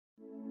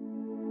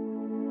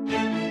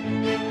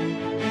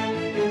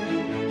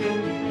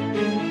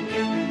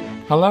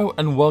Hello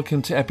and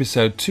welcome to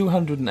episode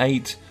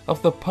 208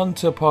 of the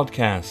Punter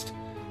Podcast.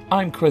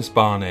 I'm Chris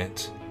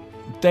Barnett.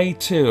 Day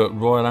 2 at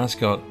Royal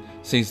Ascot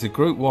sees the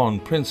Group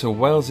 1 Prince of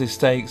Wales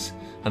Stakes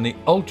and the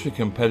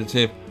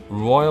ultra-competitive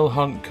Royal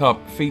Hunt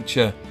Cup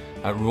feature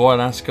at Royal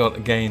Ascot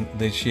again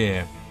this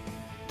year.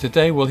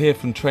 Today we'll hear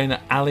from trainer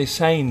Alice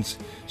Haynes.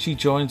 She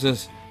joins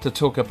us to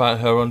talk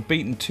about her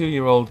unbeaten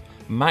 2-year-old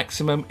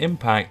Maximum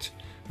Impact,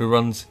 who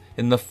runs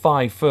in the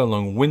 5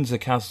 furlong Windsor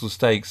Castle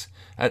Stakes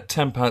at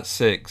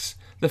 6:10,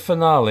 the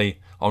finale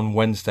on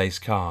Wednesday's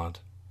card.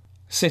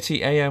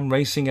 City AM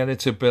racing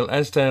editor Bill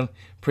Esdale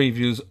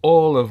previews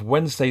all of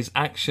Wednesday's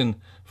action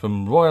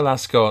from Royal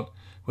Ascot,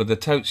 with the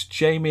tote's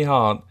Jamie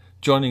Hart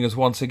joining us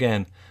once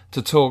again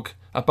to talk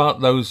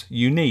about those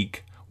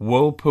unique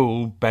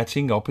whirlpool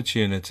betting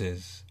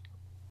opportunities.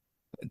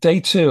 Day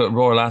 2 at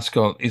Royal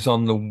Ascot is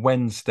on the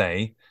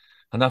Wednesday,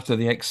 and after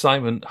the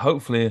excitement,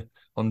 hopefully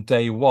on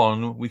day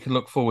 1, we can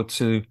look forward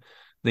to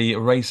the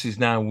races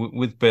now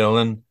with Bill.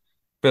 And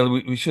Bill,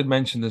 we should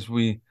mention, as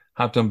we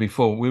have done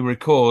before, we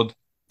record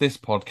this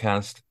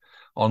podcast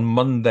on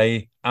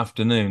Monday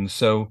afternoon,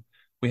 so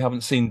we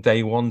haven't seen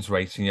day 1's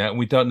racing yet.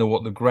 We don't know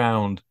what the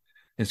ground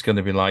is going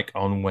to be like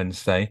on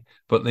Wednesday,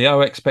 but they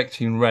are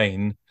expecting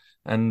rain,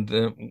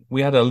 and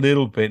we had a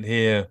little bit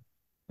here,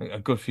 a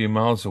good few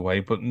miles away,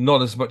 but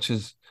not as much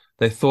as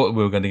they thought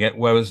we were going to get,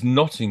 whereas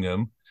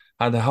Nottingham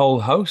had a whole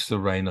host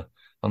of rain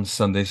on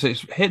Sunday. So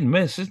it's hit and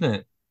miss, isn't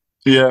it?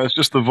 Yeah, it's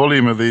just the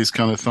volume of these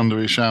kind of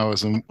thundery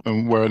showers and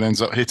where it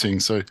ends up hitting.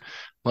 So,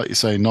 like you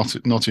say,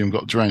 Nottingham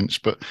got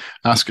drenched, but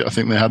Ascot, I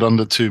think they had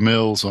under 2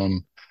 mils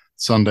on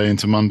Sunday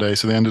into Monday.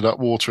 So they ended up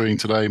watering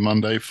today,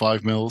 Monday,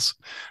 5 mils.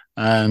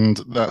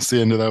 And that's the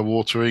end of their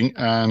watering.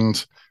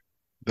 And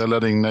they're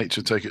letting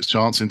nature take its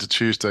chance into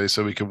Tuesday,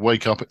 so we could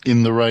wake up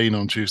in the rain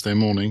on Tuesday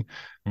morning.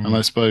 And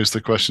I suppose the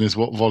question is,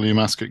 what volume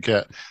Ascot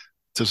get? It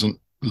doesn't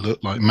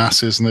look like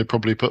masses, and they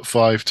probably put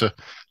 5 to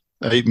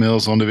 8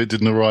 mils on if it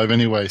didn't arrive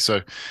anyway.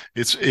 So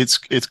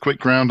it's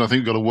quick ground. I think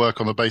we've got to work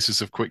on the basis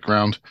of quick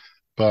ground,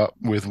 but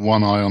with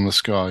one eye on the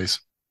skies.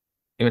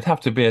 It would have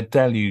to be a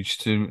deluge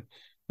to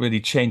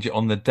really change it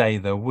on the day,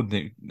 though, wouldn't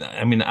it?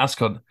 I mean,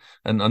 Ascot,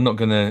 and I'm not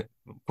going to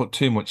put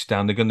too much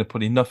down, they're going to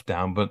put enough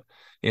down, but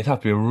it'd have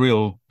to be a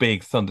real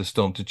big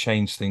thunderstorm to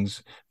change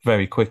things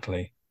very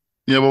quickly.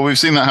 Yeah, well, we've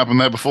seen that happen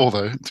there before,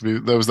 though.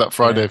 There was that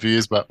Friday Yeah. a few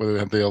years back where they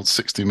had the old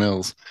 60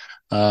 mils.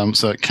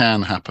 So it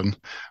can happen.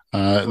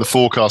 The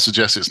forecast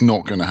suggests it's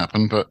not going to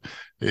happen, but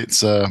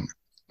it's a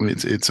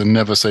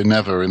never say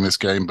never in this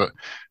game. But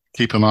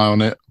keep an eye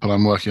on it. But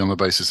I'm working on the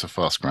basis of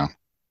fast ground.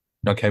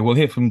 Okay, we'll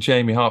hear from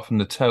Jamie Hart from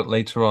the Tote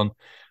later on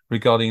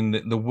regarding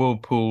the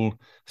whirlpool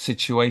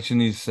situation.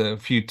 These a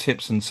few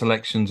tips and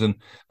selections and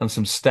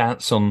some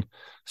stats on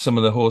some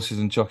of the horses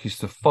and jockeys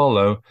to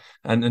follow.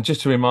 And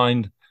just to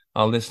remind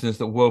our listeners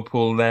that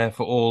whirlpool there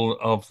for all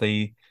of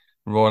the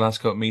Royal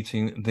Ascot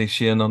meeting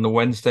this year, and on the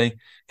Wednesday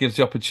gives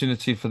the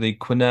opportunity for the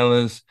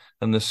Quinellas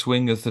and the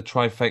Swingers, the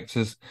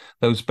trifectas,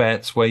 those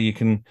bets where you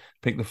can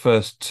pick the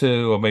first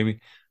 2 or maybe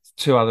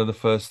 2 out of the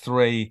first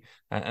 3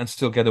 and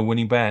still get a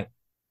winning bet.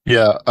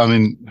 Yeah, I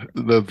mean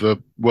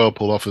the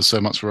whirlpool offers so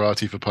much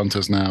variety for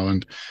punters now,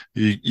 and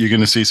you're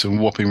going to see some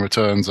whopping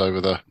returns over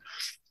the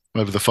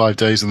 5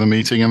 days of the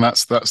meeting, and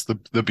that's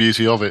the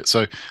beauty of it.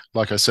 So,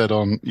 like I said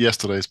on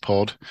yesterday's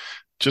pod,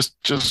 just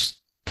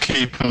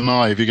keep an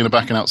eye. If you're going to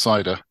back an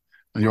outsider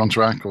and you're on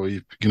track, or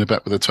you're going to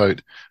bet with a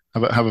tote,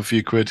 have a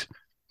few quid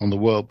on the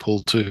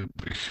whirlpool too,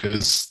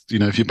 because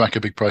if you back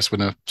a big price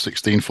winner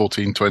 16,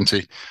 14,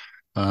 20,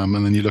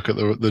 and then you look at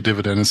the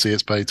dividend and see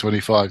it's paid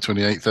 25,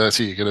 28,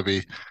 30, you're going to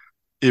be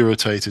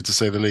irritated, to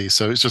say the least.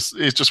 So it's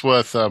just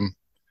worth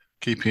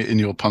keeping it in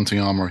your punting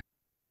armory.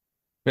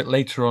 A bit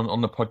later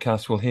on the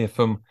podcast, we'll hear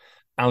from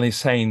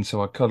Alice Haynes,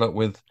 who I caught up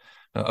with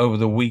over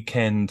the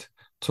weekend,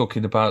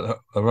 talking about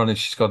a runner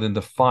she's got in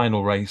the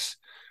final race,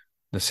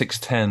 the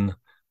 6:10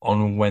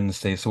 on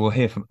Wednesday. So we'll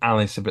hear from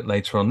Alice a bit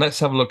later on. Let's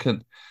have a look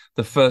at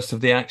the first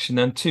of the action.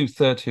 And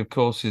 2:30, of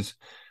course, is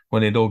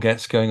when it all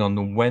gets going on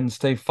the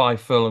Wednesday. 5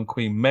 furlong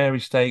Queen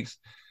Mary Stakes.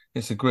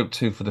 It's a Group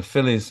 2 for the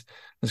fillies.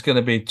 There's going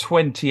to be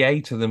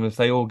 28 of them if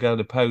they all go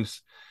to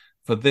post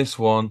for this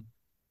one.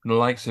 And the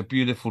likes of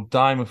Beautiful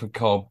Diamond for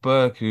Carl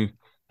Burke, who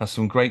has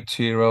some great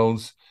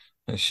 2-year-olds.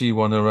 She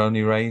won her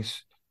only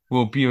race.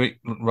 Will Buick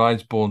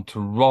rides Born to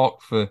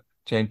Rock for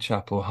James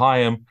Chappell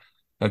Hyam.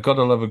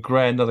 Gotta Love a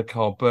Grey, another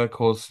Carl Burke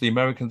horse. The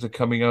Americans are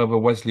coming over.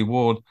 Wesley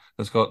Ward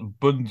has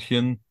got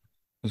Bunyan,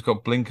 who's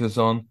got blinkers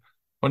on.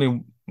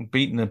 Only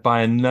beaten her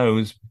by a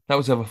nose. That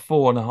was over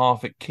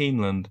 4.5 at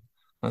Keeneland.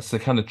 That's the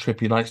kind of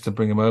trip he likes to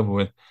bring him over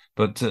with.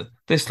 But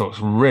this looks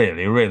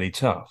really, really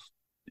tough.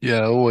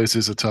 Yeah, always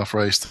is a tough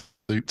race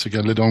to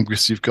get lid on,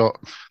 because you've got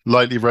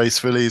lightly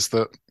raced fillies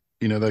that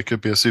there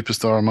could be a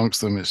superstar amongst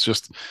them. It's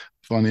just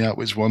finding out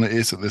which one it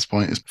is at this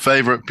point. His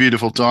favourite,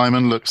 Beautiful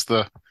Diamond, looks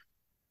the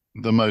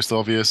the most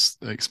obvious,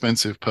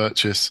 expensive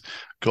purchase.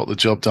 Got the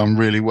job done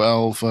really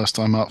well. First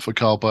time up for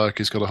Carl Burke.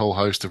 He's got a whole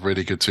host of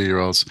really good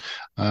 2-year-olds.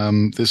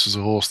 This was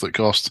a horse that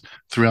cost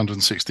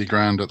 360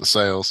 grand at the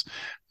sales,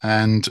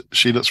 and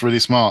she looks really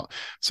smart.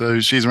 So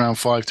she's around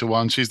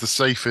 5-1. She's the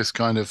safest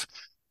kind of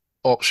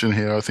option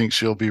here. I think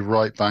she'll be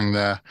right bang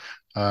there.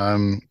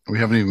 We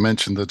haven't even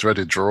mentioned the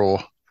dreaded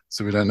draw,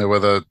 so we don't know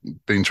whether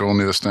being drawn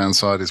near the stand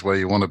side is where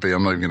you want to be.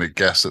 I'm not even going to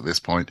guess at this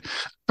point.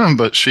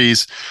 But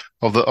she's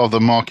of the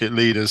market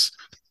leaders,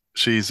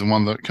 she's the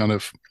one that kind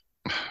of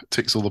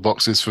ticks all the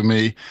boxes for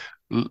me.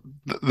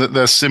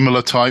 They're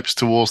similar types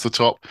towards the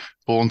top.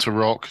 Born to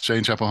Rock,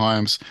 Jane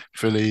Chapel-Hyams,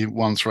 filly,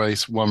 once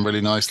race, won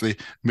really nicely.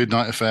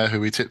 Midnight Affair, who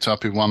we tipped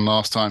up, who won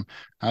last time,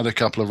 had a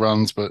couple of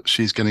runs, but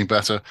she's getting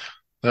better.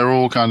 They're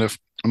all kind of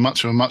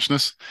much of a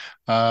muchness.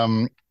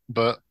 Um,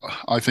 but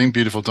I think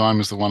Beautiful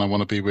Diamond is the one I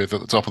want to be with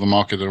at the top of the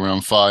market at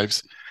around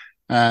fives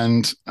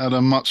and at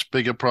a much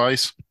bigger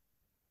price.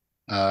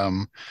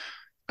 Um,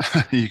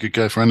 you could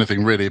go for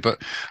anything really,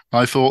 but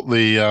I thought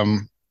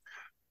the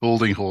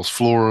Balding horse,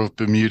 Flora of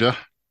Bermuda,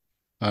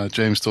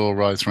 James Doyle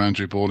rides for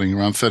Andrew Balding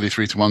around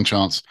 33-1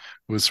 chance,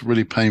 was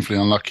really painfully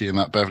unlucky in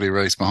that Beverley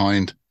race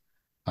behind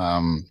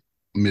um,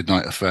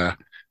 Midnight Affair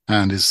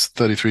and is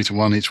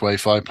 33-1 each way,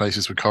 5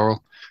 places with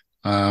Coral.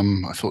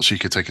 I thought she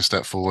could take a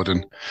step forward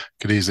and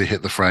could easily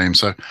hit the frame.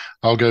 So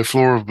I'll go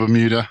Flora of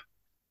Bermuda,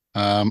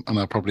 and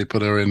I'll probably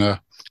put her in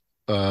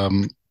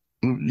kind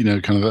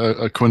of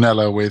a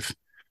Quinella with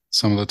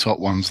some of the top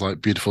ones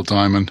like Beautiful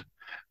Diamond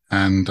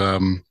and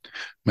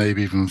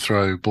maybe even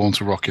throw Born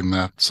to Rock in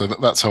there. So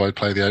that's how I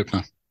play the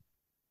opener.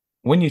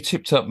 When you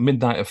tipped up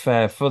Midnight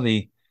Affair for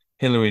the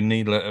Hillary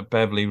Needler at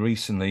Beverley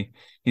recently,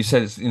 you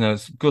said it's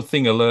a good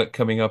thing alert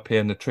coming up here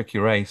in the tricky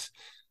race.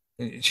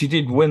 She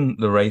did win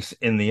the race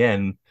in the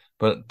end,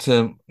 but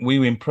were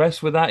you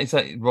impressed with that? Is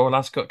that Royal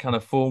Ascot kind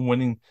of form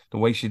winning the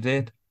way she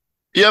did?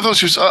 Yeah, I thought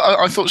she was.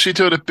 I thought she'd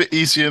do it a bit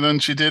easier than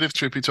she did, if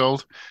truth be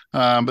told.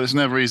 But it's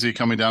never easy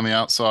coming down the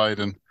outside,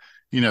 and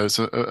it's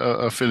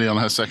a filly on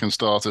her second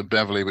start at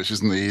Beverley, which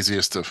isn't the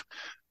easiest of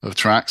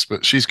tracks.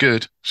 But she's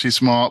good. She's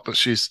smart, but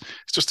it's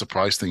just a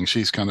price thing.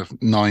 She's kind of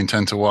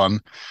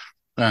 9-10-1,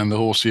 and the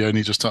horse she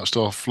only just touched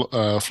off,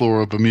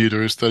 Flora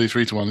Bermuda, is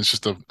 33-1. It's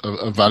just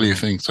a value Mm.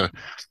 thing. So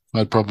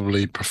I'd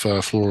probably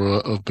prefer Flora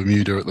of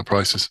Bermuda at the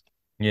prices.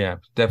 Yeah,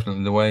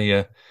 definitely the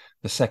way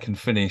the second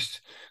finished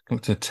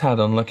looked a tad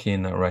unlucky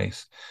in that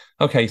race.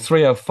 Okay,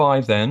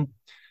 305 then.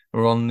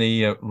 We're on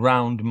the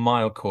round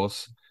mile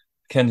course,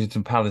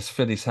 Kensington Palace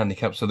Fillies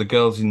handicap. So the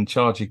girls in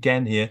charge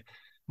again here.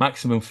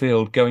 Maximum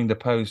field going to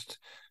post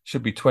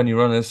should be 20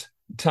 runners.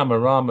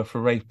 Tamarama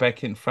for Rafe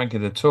Beckett and Frankie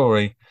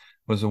Dettori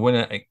was a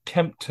winner at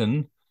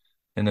Kempton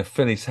in a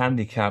Fillies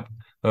handicap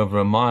over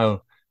a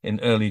mile in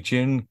early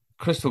June.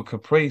 Crystal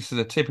Caprice is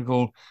a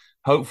typical,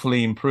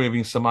 hopefully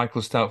improving Sir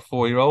Michael Stout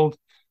 4-year-old.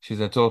 She's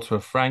a daughter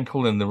of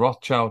Frankel in the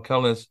Rothschild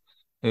colours,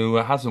 who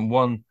hasn't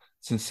won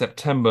since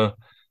September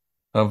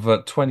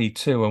of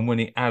 22 and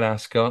winning at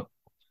Ascot.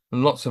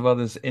 Lots of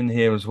others in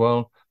here as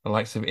well, the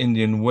likes of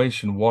Indian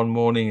Wish and One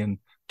Morning, and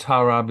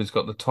Tarab has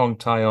got the tongue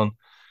tie on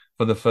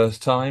for the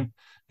first time.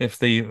 If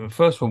the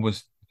first one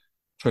was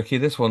tricky,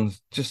 this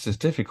one's just as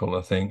difficult,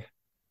 I think.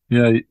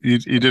 Yeah,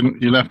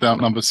 you left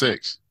out number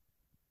 6.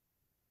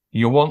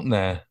 You want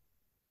there.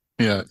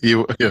 Yeah,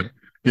 you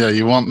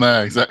want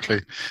there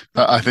exactly.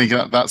 I think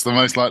that's the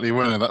most likely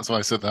winner. That's why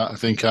I said that. I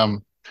think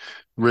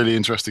really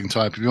interesting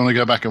type. If you want to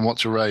go back and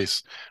watch a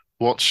race,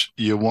 watch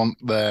You Want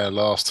There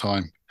last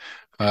time.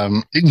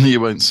 You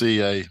won't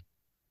see a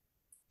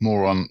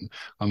more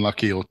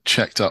unlucky or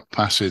checked up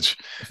passage.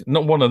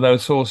 Not one of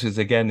those horses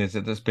again, is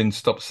it? That's been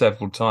stopped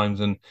several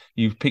times, and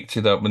you've picked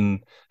it up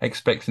and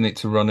expecting it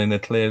to run in a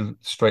clear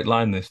straight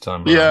line this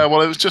time Yeah, around.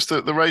 well, it was just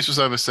that the race was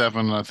over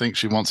 7. And I think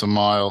she wants a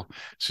mile.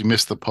 She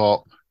missed the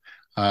pot,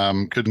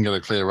 couldn't get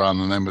a clear run,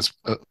 and then was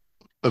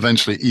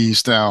eventually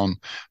eased down.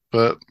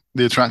 But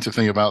the attractive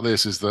thing about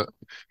this is that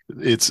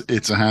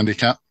it's a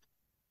handicap.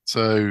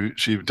 So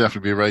she would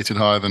definitely be rated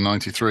higher than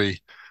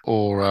 93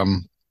 or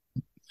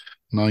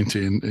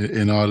 90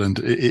 in Ireland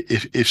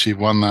if she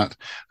won that.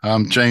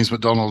 James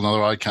McDonald,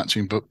 another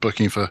eye-catching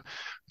booking for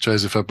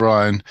Joseph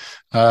O'Brien.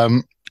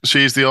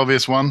 She's the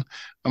obvious one.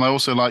 And I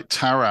also like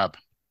Tarab,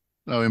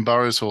 Owen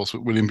Burrows' horse,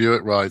 William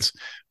Buick rides,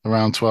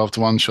 around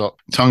 12-1 shot.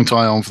 Tongue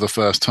tie on for the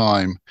first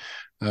time.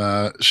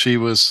 She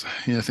was,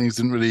 things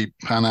didn't really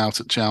pan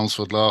out at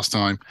Chelmsford last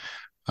time.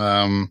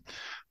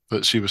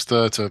 But she was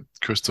third to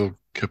Crystal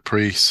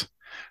Caprice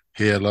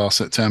here last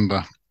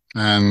September,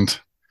 and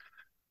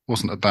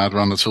wasn't a bad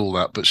run at all.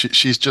 That, but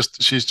she's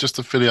just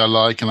a filly I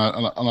like, and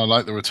I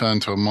like the return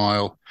to a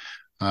mile.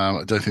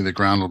 I don't think the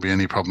ground will be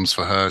any problems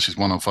for her. She's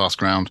won on fast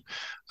ground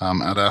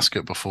at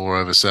Ascot before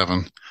over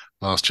 7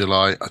 last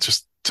July.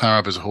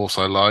 Tarab is a horse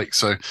I like.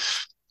 So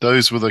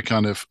those were the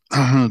kind of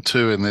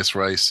 2 in this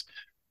race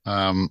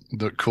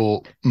that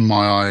caught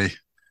my eye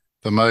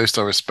the most.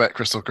 I respect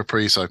Crystal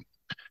Caprice. I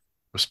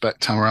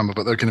respect Tamaramba,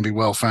 but they're going to be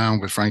well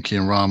found with Frankie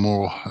and Ra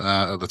Moore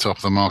at the top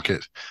of the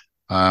market.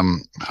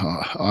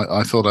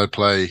 I thought I'd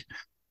play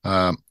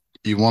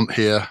you want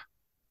here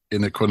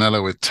in the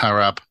Quinella with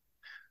Tarab,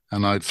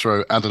 and I'd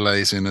throw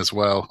Adelaide's in as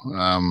well.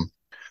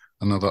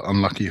 Another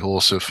unlucky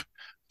horse of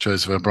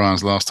Joseph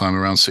O'Brien's last time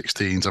around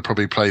 16s. I'd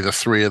probably play the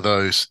three of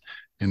those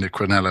in the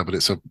Quinella, but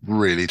it's a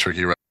really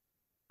tricky race.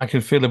 I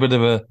can feel a bit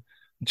of a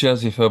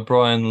Joseph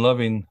O'Brien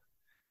loving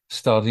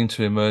starting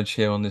to emerge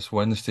here on this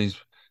Wednesday's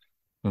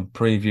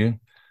preview.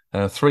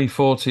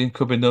 340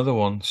 could be another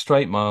one.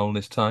 Straight mile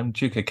this time.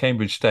 Duke of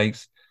Cambridge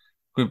Stakes.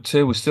 Group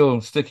 2, we're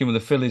still sticking with the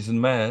fillies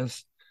and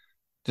mares.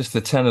 Just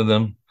the 10 of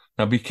them.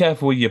 Now be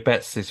careful with your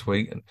bets this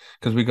week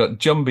because we've got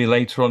Jumbly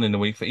later on in the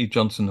week for E.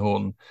 Johnson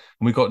Horton.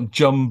 And we've got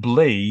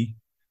Jumbly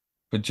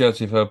for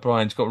Joseph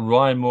O'Brien. It's got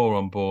Ryan Moore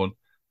on board.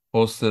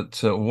 Horse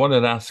that won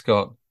at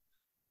Ascot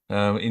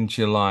in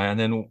July and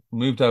then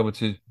moved over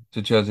to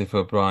Joseph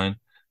O'Brien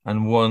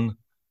and won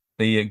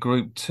the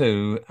Group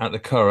 2 at the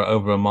Curragh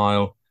over a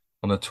mile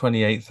on the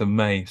 28th of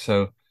May.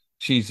 So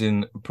she's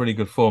in pretty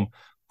good form.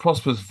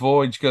 Prosperous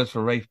Voyage goes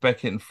for Rafe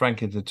Beckett and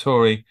Frankie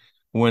Dettori,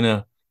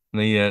 winner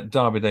the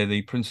Derby Day,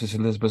 the Princess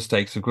Elizabeth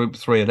Stakes of Group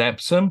 3 at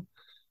Epsom.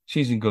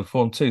 She's in good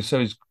form too. So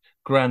is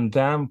Grand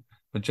Dam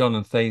for John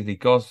and Thalie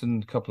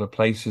Gosden, a couple of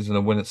places and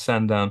a win at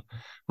Sandown.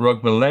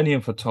 Rug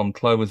Millennium for Tom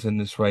Clovers in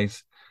this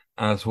race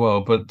as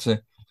well. But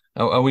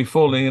are we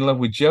falling in love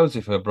with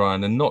Joseph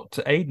O'Brien and not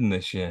to Aidan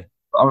this year?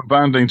 I'm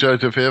abandoning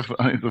Joseph here.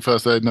 I think the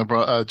first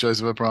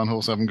Joseph O'Brien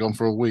horse haven't gone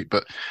for a week,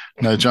 but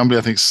no, Jumbly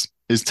I think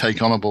is take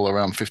onable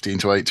around 15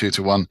 to 8, 2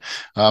 to 1.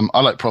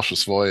 I like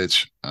Prosperous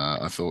Voyage.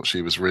 I thought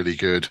she was really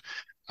good.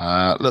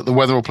 Look, the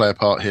weather will play a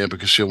part here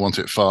because she'll want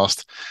it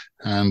fast,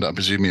 and I'm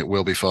presuming it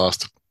will be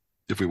fast.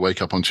 If we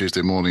wake up on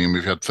Tuesday morning and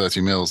we've had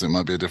 30 mils, it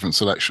might be a different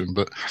selection.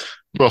 But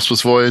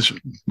Prosperous Voyage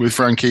with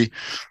Frankie,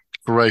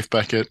 for Rafe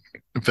Beckett,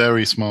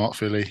 very smart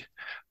filly.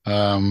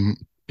 I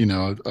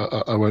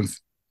won't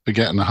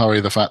forget in a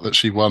hurry the fact that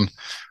she won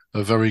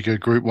a very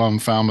good Group 1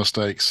 Falmouth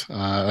Stakes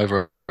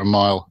over a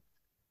mile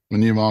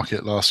in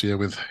Newmarket last year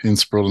with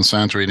Innsbruck and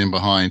Sandrine in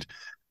behind.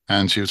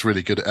 And she was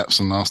really good at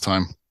Epsom last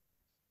time.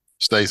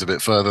 Stays a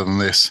bit further than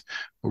this,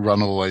 will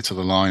run all the way to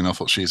the line. I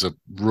thought she's a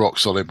rock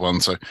solid one.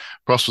 So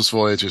Prosperous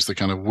Voyage is the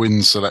kind of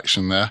win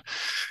selection there.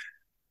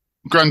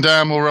 Grand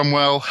Dam will run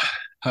well.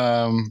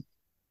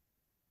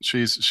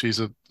 She's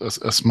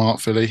a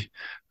smart filly.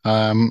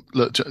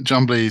 Look,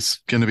 Jumbly's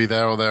going to be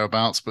there or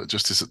thereabouts, but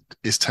just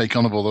is take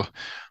onable.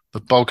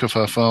 The bulk of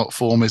her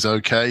form is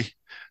okay.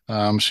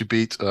 She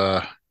beat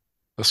a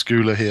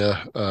schooler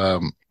here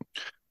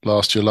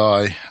last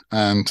July,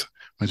 and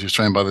when she was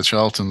trained by the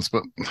Charltons,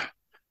 but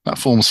that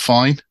form's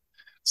fine.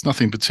 It's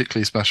nothing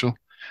particularly special,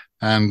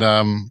 and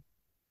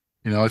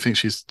I think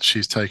she's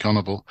take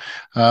onable.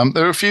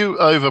 There are a few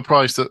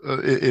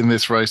overpriced in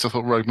this race. I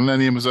thought Rogue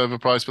Millennium was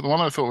overpriced, but the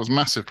one I thought was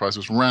massive price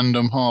was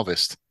Random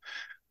Harvest.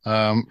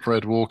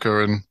 Fred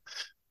Walker and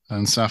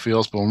Safi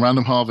Osborne.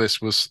 Random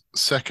Harvest was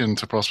second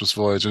to Prosperous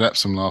Voyage at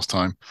Epsom last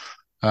time,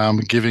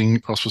 giving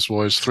Prosperous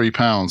Voyage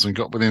 £3 and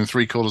got within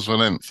 3/4 of a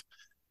length.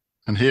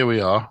 And here we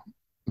are.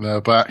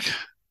 They're back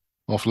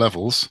off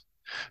levels.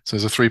 So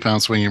there's a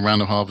 £3 swing in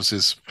Random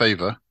Harvest's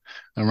favour.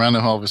 And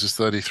Random Harvest is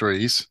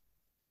 33s.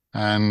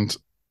 And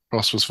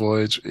Prosperous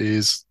Voyage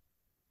is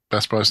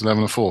best price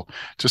 11 or 4.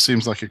 Just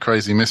seems like a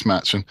crazy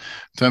mismatch. And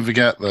don't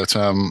forget that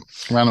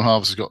Random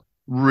Harvest has got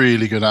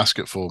really good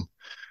Ascot form.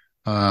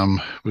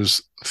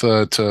 Was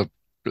third to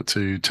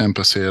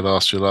Tempest here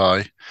last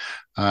July,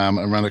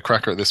 and ran a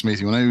cracker at this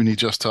meeting when only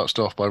just touched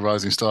off by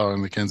Rising Star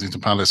in the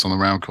Kensington Palace on the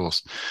round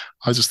course.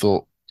 I just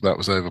thought that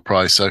was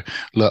overpriced. So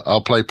look,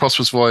 I'll play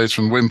Prosperous Voyage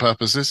from win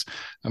purposes,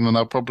 and then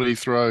I'll probably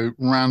throw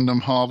Random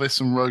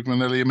Harvest and Rogue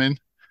Millennium in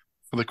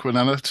for the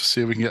Quinella to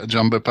see if we can get a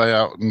jumbo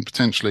payout and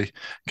potentially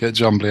get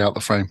Jumbly out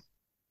the frame.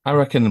 I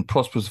reckon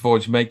Prosperous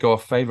Voyage may go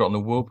off favourite on the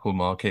Whirlpool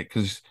market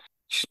because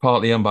she's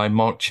partly owned by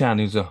Mark Chan,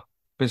 who's a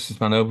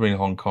businessman over in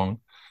Hong Kong,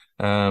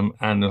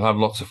 and he'll have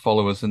lots of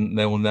followers and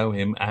they will know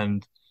him.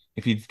 And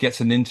if he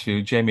gets an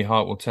interview, Jamie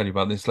Hart will tell you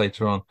about this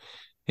later on.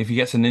 If he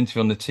gets an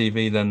interview on the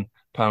TV, then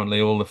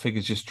apparently all the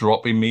figures just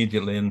drop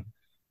immediately and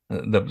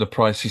the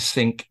prices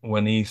sink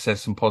when he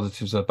says some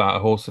positives about a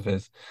horse of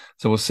his.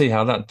 So we'll see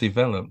how that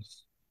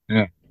develops.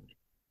 Yeah,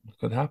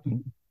 could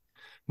happen.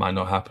 Might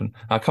not happen.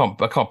 I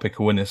can't pick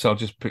a winner, so I'll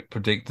just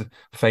predict the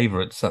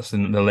favourites. That's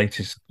in the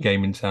latest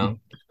game in town.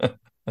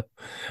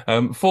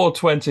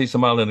 420, it's a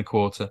mile and a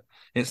quarter.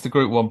 It's the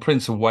Group 1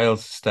 Prince of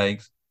Wales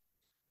Stakes,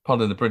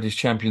 part of the British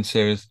Champion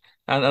Series,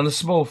 and a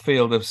small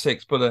field of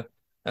 6, but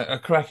a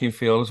cracking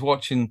field. I was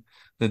watching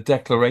the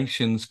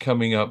declarations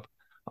coming up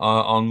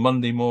on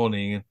Monday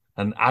morning,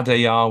 and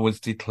Adayar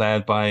was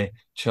declared by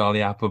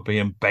Charlie Appleby,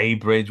 and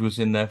Baybridge was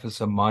in there for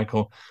St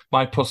Michael.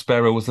 My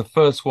Prospero was the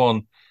first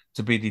one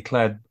to be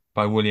declared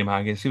by William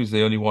Haggis. He was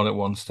the only one at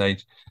one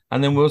stage.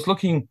 And then we was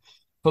looking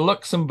for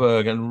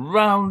Luxembourg, and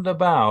round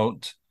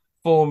about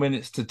 4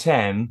 minutes to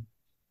 10,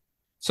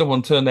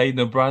 someone turned Aidan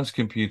O'Brien's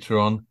computer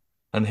on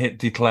and hit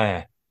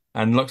declare,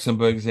 and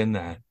Luxembourg's in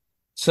there.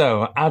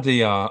 So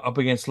Adiyar up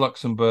against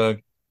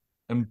Luxembourg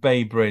and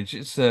Baybridge.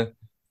 It's a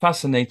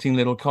fascinating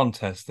little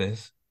contest,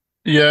 this.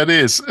 Yeah, it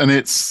is, and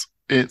it's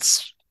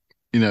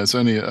it's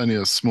only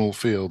a small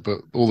field,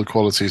 but all the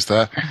qualities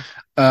there.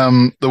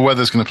 The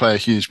weather's going to play a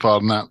huge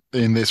part in that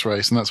in this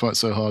race, and that's why it's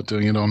so hard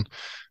doing it on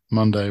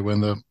Monday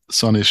when the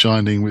sun is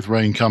shining with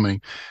rain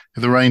coming.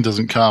 If the rain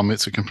doesn't come,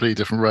 it's a completely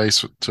different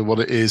race to what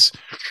it is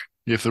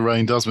if the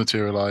rain does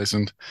materialize.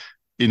 And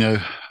you know,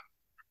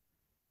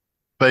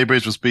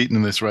 Baybridge was beaten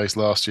in this race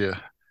last year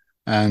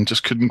and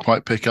just couldn't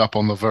quite pick up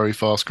on the very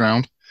fast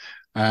ground.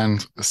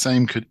 And the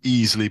same could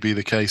easily be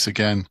the case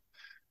again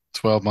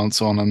 12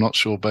 months on. I'm not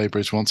sure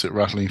Baybridge wants it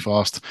rattling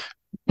fast.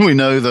 We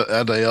know that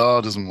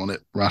Adayar doesn't want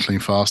it rattling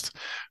fast,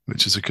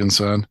 which is a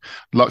concern.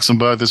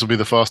 Luxembourg, this will be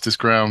the fastest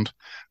ground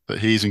that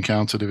he's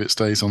encountered if it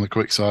stays on the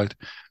quick side.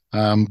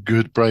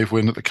 Good, brave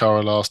win at the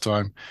Curragh last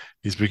time.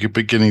 He's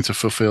beginning to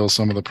fulfill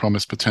some of the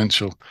promised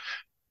potential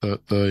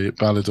that the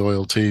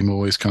Ballydoyle team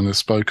always kind of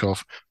spoke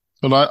of.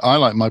 But I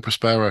like My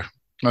Prospero.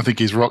 I think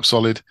he's rock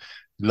solid.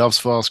 He loves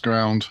fast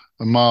ground.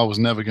 Amar was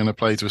never going to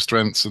play to his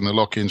strengths in the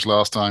Lockinge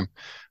last time.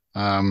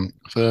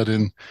 Third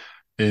in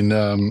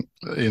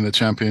the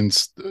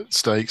Champions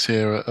Stakes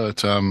here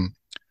at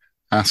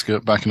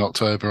Ascot back in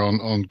October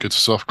on good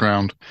soft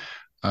ground.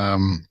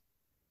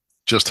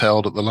 Just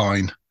held at the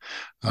line.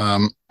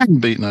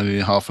 Beaten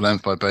only half a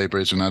length by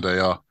Baybridge and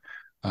Adayar.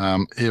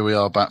 Here we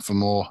are back for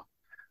more.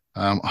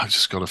 I've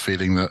just got a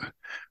feeling that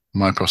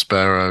My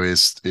Prospero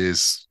is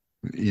just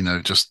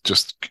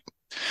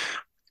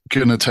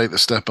going to take the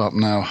step up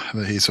now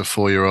that he's a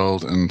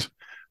 4-year-old, and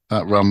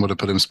that run would have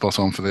put him spot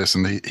on for this.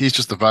 And he's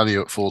just a value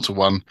at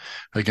 4-1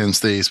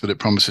 against these, but it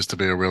promises to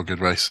be a real good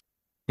race.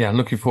 Yeah,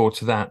 looking forward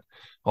to that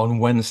on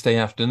Wednesday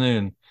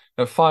afternoon.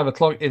 At 5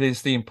 o'clock, it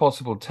is the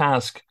impossible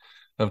task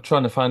of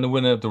trying to find the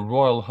winner of the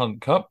Royal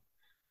Hunt Cup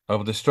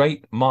over the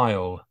straight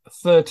mile.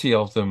 30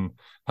 of them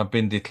have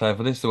been declared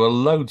for this. There were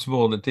loads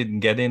more that didn't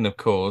get in, of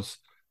course,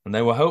 and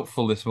they were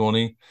hopeful this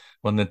morning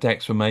when the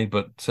decks were made.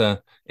 But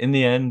in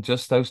the end,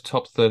 just those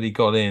top 30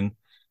 got in.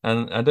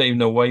 And I don't even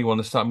know where you want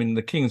to start. I mean,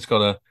 the King's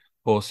got a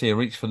horse here,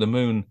 Reach for the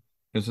Moon.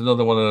 There's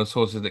another one of those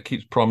horses that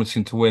keeps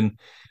promising to win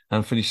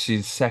and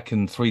finishes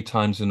second 3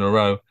 times in a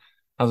row.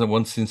 Hasn't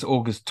won since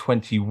August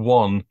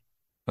 21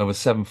 over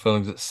 7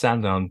 furlongs at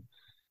Sandown.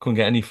 Couldn't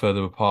get any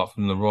further apart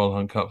from the Royal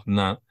Hunt Cup from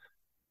that.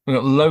 We've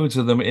got loads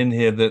of them in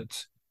here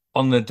that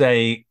on the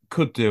day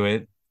could do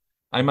it.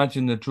 I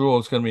imagine the draw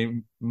is going to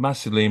be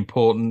massively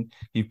important.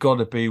 You've got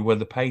to be where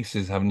the pace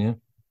is, haven't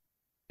you?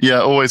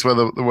 Yeah, always where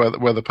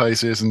the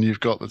pace is, and you've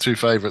got the two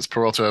favourites,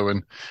 Perotto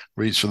and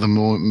Reach for the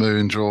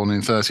Moon, drawn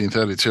in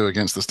 13.32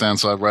 against the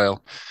Standside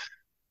Rail.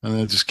 And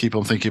they just keep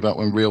on thinking about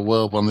when Real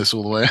World won this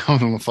all the way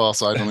out on the far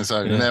side on his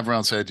own. Yeah. And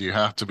everyone said you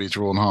have to be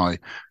drawn high,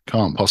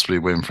 can't possibly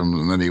win from.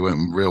 And then he went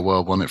and Real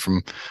World won it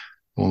from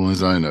all on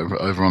his own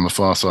over on the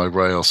far side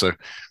rail. So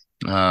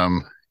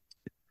I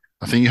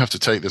think you have to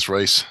take this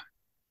race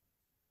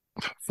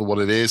for what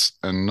it is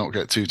and not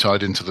get too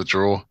tied into the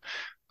draw.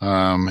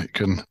 It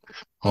can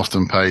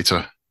often pay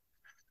to,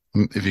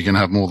 if you can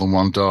have more than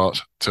one dart,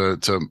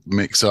 to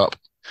mix up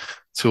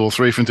 2 or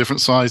 3 from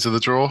different sides of the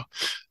draw.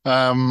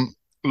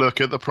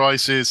 Look at the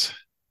prices.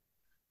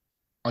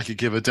 I could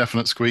give a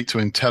definite squeak to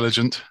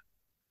Intelligent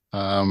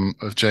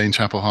of Jane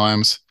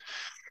Chapel-Hyams,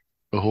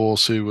 the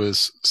horse who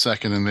was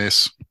second in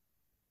this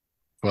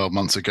 12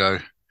 months ago.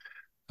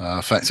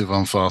 Effective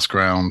on fast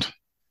ground,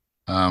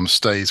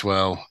 stays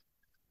well,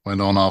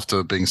 went on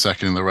after being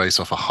second in the race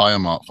off a higher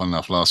mark, fun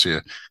enough, last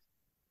year,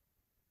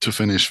 to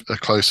finish a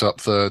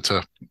close-up third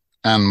to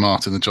Anne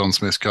Martin, the John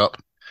Smith Cup,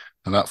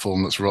 and that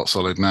form that's rock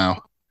solid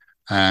now.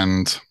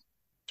 And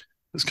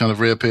it's kind of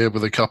reappeared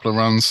with a couple of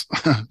runs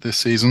this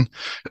season.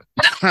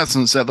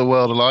 Hasn't set the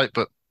world alight,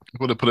 but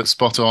would have put it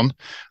spot on.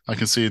 I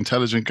can see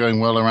Intelligent going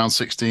well around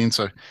 16,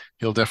 so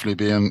he'll definitely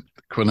be in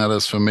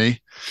Quinellas for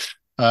me.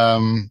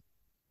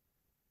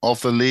 Of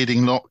the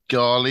leading lot,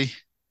 Garley,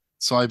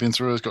 Sybin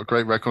through has got a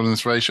great record in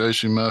this race.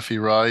 Ocean Murphy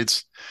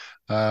rides.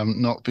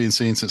 Not been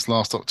seen since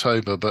last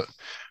October, but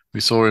we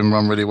saw him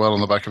run really well on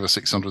the back of a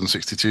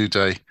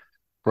 662-day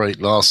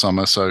break last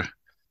summer. So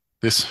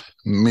this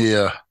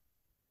mere,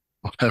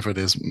 whatever it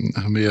is,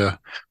 mere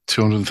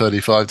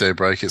 235-day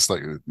break, it's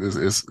like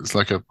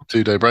a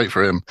 2-day break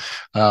for him.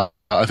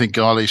 I think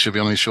Garley should be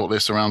on his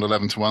shortlist around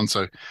 11-1,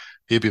 so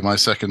he'd be my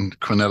second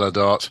Quinella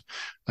dart.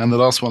 And the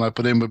last one I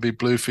put in would be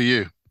Blue for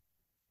You.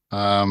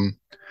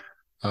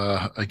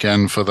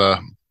 Again for the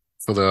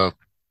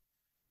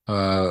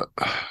a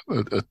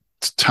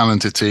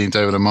talented team,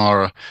 David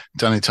Amara,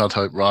 Danny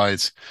Tudhope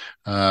rides.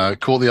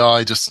 Caught the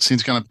eye, just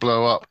seemed to kind of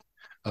blow up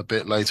a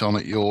bit late on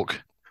at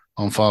York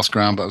on fast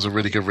ground, but it was a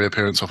really good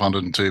reappearance off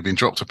 102, being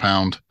dropped a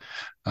pound.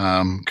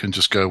 Can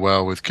just go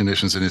well with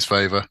conditions in his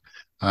favour.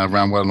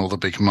 Ran well in all the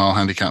big mile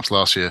handicaps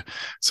last year.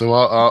 So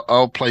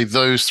I'll play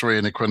those 3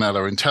 in a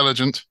Quinella: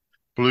 Intelligent,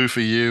 Blue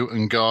for You,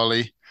 and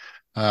Garley.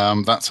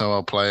 That's how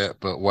I'll play it.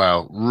 But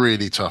wow,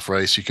 really tough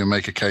race. You can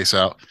make a case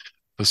out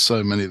for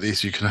so many of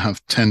these. You can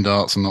have 10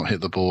 darts and not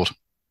hit the board.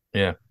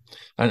 Yeah.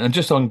 And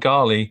just on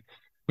Garley,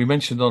 we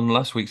mentioned on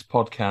last week's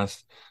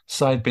podcast,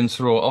 Said Bin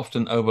Suror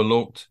often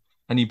overlooked,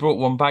 and he brought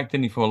one back,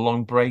 didn't he, from a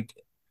long break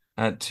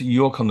at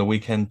York on the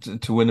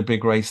weekend to win a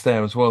big race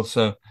there as well.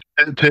 So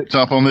It tipped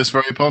up on this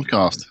very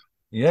podcast.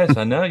 yes,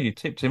 I know you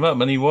tipped him up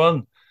and he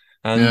won.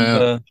 And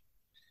Yeah,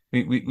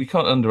 we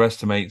can't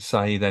underestimate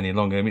Saeed any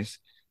longer. I mean, it's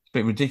a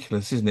bit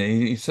ridiculous, isn't it?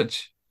 He's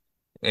such,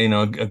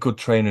 a good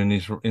trainer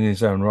in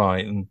his own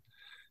right, and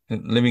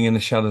living in the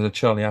shadows of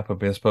Charlie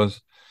Appleby, I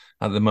suppose,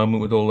 at the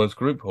moment with all those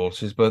group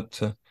horses.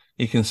 But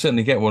he can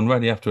certainly get one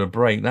ready after a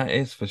break. That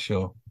is for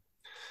sure.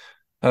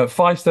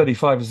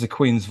 5:35 is the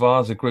Queen's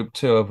Vase, a Group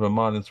 2 over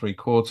 1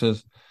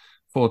 3/4.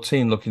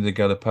 14 looking to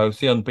go to post.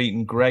 The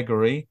unbeaten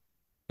Gregory,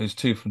 who's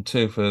 2 from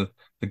 2 for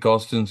the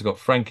Gosdens, got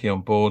Frankie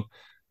on board.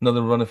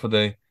 Another runner for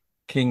the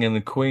King and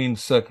the Queen,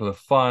 Circle of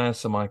Fire,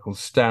 Sir Michael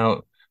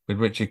Stout with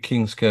Richard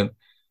Kingscote.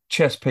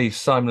 Chess Piece,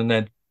 Simon and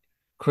Ed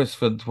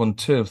Crisford won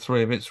 2 of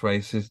 3 of its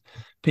races.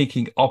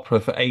 Peking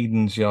Opera for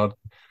Aiden's Yard,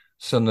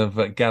 son of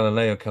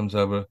Galileo, comes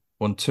over,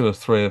 won 2 of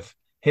 3 of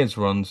his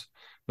runs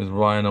with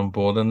Ryan on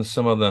board. And there's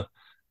some other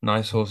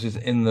nice horses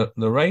in the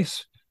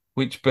race,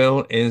 which,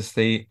 Bill, is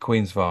the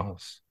Queen's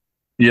Vase.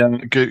 yeah,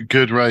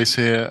 good race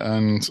here,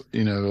 and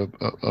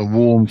a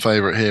warm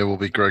favourite here will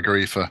be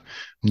Gregory for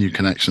new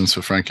connections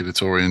for Frankie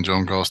Dettori and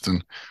John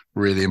Gosden.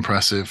 Really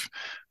impressive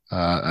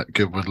at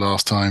Goodwood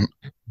last time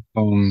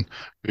on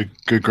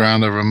good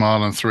ground over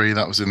 1 3 miles.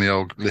 That was in the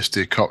old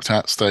listed cocked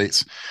hat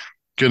states.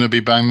 Going to be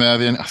bang there.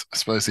 I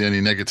suppose the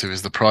only negative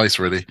is the price,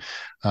 really.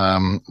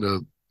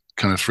 The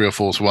kind of 3 or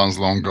 4 to 1's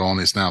long gone.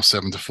 Is now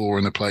 7 to 4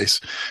 in the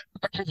place.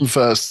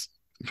 First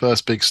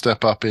big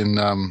step up in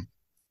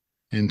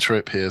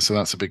trip here, so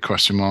that's a big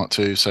question mark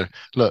too. So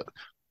look,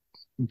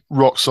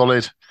 rock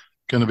solid,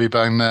 going to be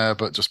bang there,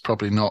 but just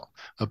probably not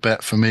a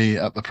bet for me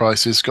at the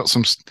prices. Got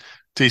some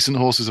decent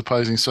horses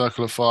opposing: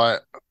 Circle of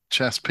Fire,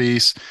 Chess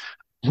Piece,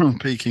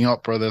 Peking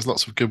Opera. There's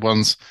lots of good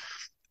ones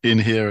in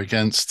here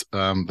against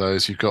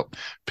those. You've got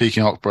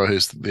Peking Opera,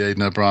 who's the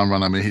Aidan O'Brien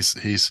run. I mean,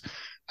 he's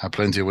had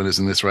plenty of winners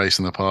in this race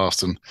in the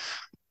past, and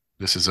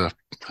this is a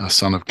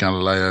son of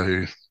Galileo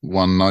who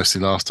won nicely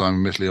last time,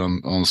 admittedly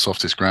on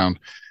softest ground.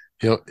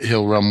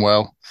 He'll run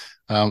well.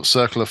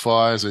 Circle of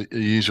Fire is a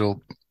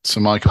usual Sir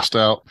Michael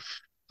Stout,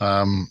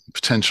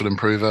 potential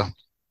improver,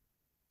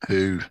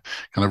 who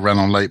kind of ran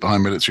on late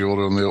behind Military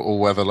Order on the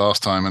all-weather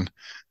last time and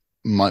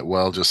might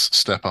well just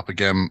step up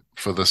again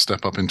for the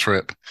step up in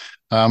trip.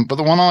 But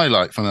the one I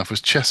liked, fun enough,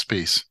 was Chess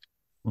Piece.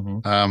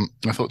 I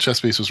thought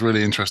Chess Piece was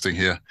really interesting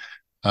here.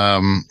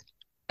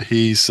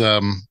 He's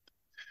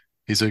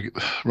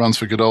runs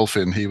for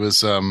Godolphin. He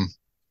was an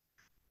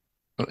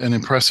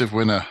impressive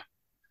winner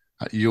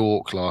at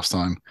York last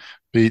time.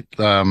 He's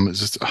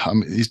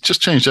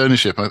just changed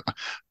ownership.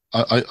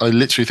 I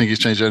literally think he's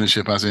changed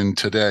ownership as in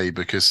today,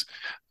 because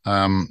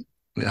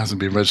it hasn't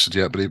been registered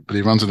yet. But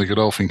he runs in the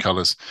Godolphin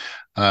colours,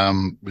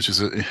 which is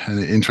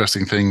an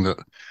interesting thing that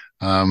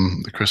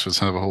the Crisfords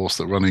have a horse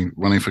that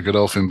running for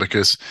Godolphin,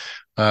 because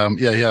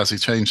he has. He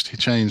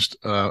changed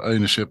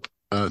ownership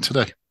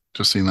today.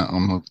 Just seen that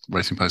on the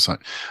Racing Post site.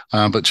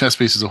 But Chess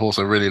Piece is a horse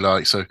I really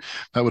like, so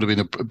that would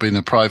have been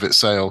a private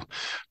sale.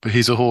 But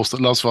he's a horse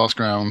that loves fast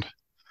ground.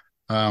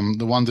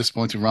 The one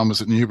disappointing run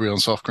was at Newbury on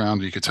soft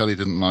ground. You could tell he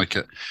didn't like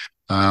it.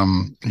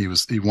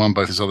 He won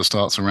both his other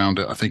starts around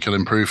it. I think he'll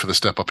improve for the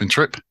step up in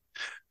trip.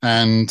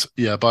 And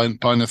yeah, by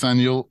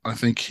Nathaniel, I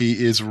think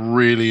he is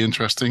really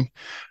interesting.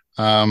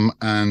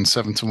 And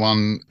 7 to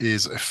 1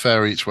 is a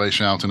fair each way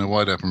shout in a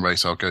wide open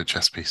race. I'll go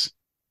Chess Piece.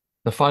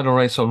 The final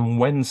race on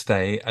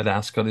Wednesday at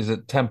Ascot is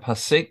at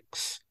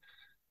 6:10.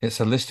 It's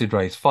a listed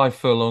race, 5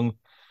 furlong,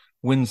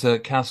 Windsor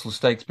Castle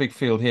Stakes, big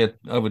field here,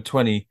 over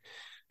 20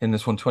 in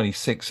this one,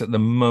 26 at the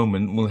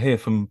moment. We'll hear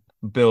from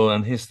Bill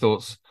and his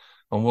thoughts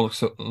on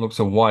what looks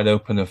a wide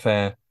open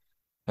affair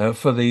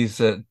for these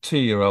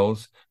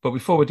 2-year-olds. But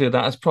before we do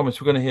that, as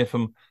promised, we're going to hear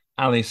from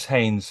Alice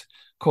Haynes.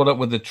 Caught up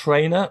with the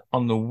trainer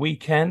on the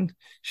weekend.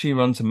 She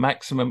runs a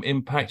Maximum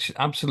Impact. She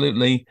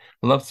absolutely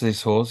loves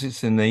this horse.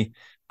 It's in the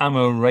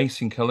Ammo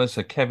Racing colours,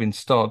 so Kevin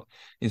Stott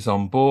is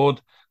on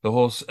board. The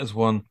horse has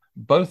won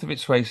both of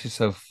its races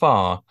so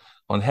far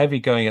on heavy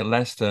going at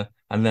Leicester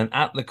and then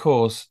at the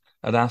course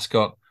at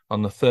Ascot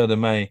on the 3rd of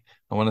May.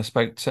 And when I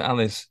spoke to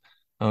Alice,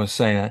 I was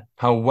saying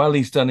how well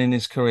he's done in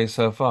his career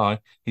so far.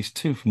 He's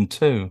 2 from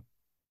 2.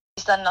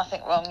 He's done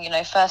nothing wrong,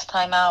 first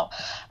time out.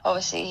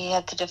 Obviously, he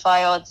had to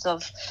defy odds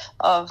of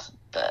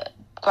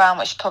ground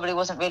which probably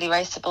wasn't really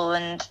raceable,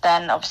 and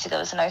then obviously there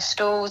was no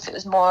stalls. It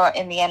was more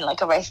in the end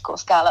like a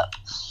racecourse gallop,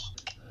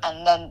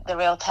 and then the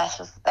real test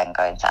was then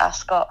going to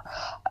Ascot,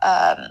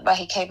 where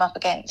he came up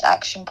against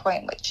Action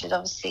Point, which is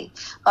obviously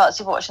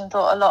Archie Watson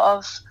thought a lot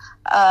of,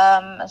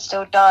 and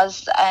still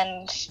does,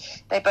 and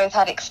they both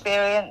had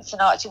experience,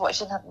 and Archie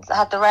Watson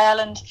had the rail,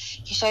 and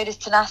he showed his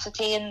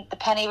tenacity, and the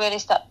penny really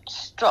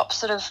dropped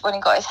sort of when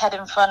he got his head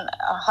in front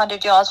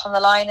 100 yards from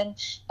the line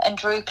and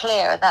drew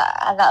clear, and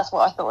that's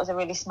what I thought was a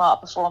really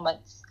smart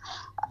performance.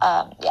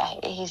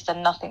 He's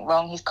done nothing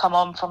wrong. He's come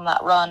on from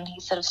that run.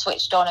 He's sort of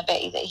switched on a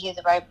bit. He is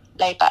a very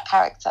laid-back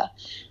character.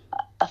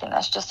 I think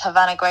that's just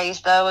Havana Grays,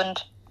 though, and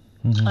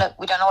look,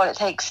 we don't know what it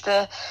takes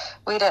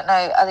we don't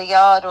know, as a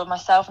yard or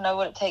myself, know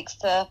what it takes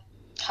to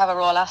have a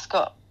Royal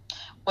Ascot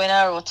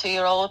winner or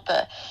 2-year-old,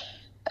 but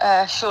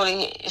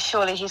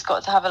surely he's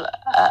got to have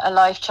a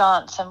live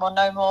chance, and we'll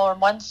know more on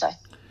Wednesday.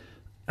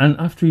 And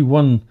after he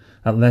won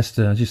at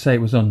Leicester, as you say,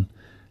 it was on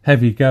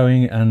heavy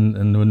going and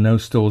there were no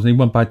stalls, and he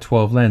won by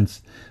 12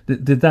 lengths.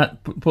 Did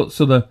that put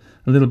sort of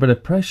a little bit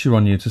of pressure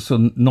on you to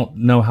sort of not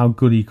know how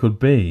good he could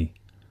be?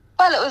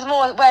 Well, it was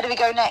more, where do we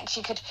go next?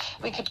 We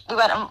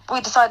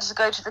decided to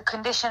go to the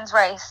conditions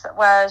race,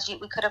 whereas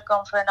we could have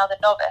gone for another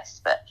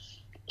novice, but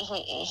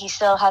he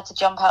still had to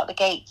jump out the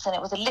gates, and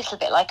it was a little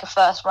bit like a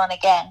first run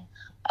again,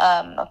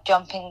 of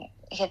jumping.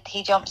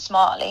 He jumped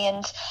smartly,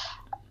 and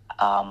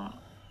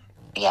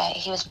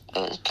it was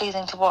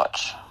pleasing to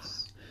watch.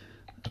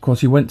 Of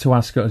course, you went to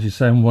Ascot, as you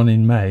say, and won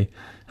in May.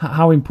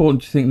 How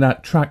important do you think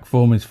that track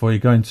form is for you,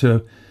 going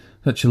to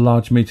such a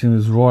large meeting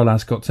as Royal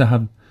Ascot, to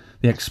have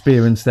the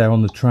experience there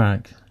on the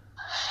track?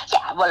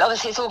 Yeah, well,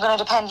 obviously it's all going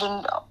to depend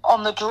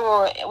on the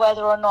draw,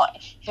 whether or not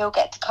he'll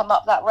get to come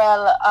up that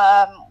rail.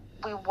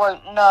 We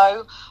won't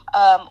know.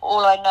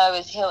 All I know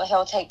is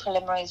he'll take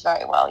preliminaries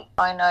very well.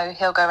 I know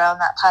he'll go around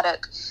that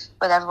paddock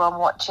with everyone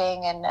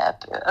watching and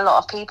a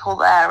lot of people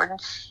there, and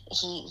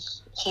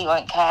he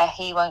won't care.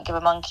 He won't give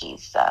a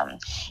monkey's.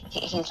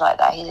 He's like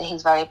that.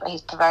 He's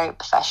a very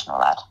professional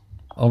lad.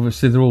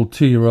 Obviously, they're all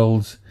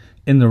 2-year-olds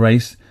in the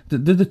race.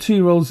 Did the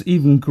 2-year-olds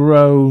even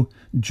grow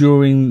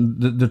during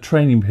the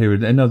training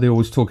period? I know they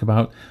always talk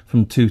about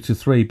from 2 to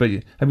 3, but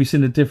have you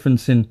seen a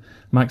difference in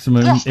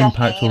maximum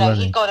impact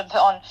already?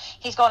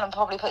 He's gone and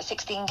probably put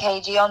 16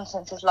 kg on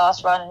since his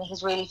last run, and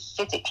he's really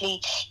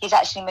he's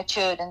actually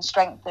matured and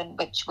strengthened,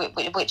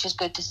 which is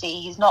good to see.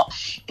 He's not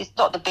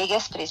the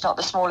biggest, but he's not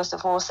the smallest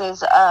of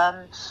horses.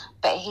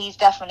 But he's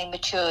definitely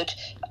matured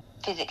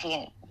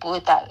physically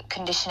with that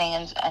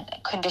conditioning and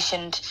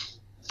conditioned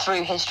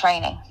through his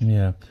training.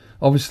 Yeah.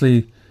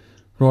 Obviously,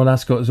 Royal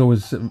Ascot is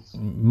always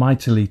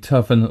mightily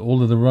tough, and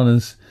all of the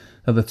runners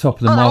at the top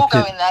of the market.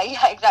 They're all going there.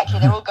 Yeah, exactly.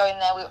 They're all going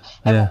there.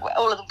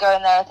 All of them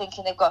going there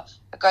thinking they've got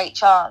a great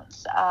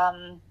chance.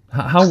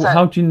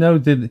 How do you know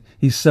that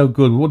he's so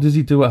good? What does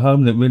he do at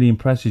home that really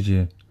impresses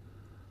you?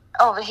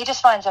 Oh, but he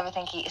just finds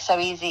everything so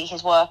easy.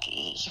 His work,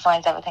 he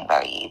finds everything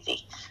very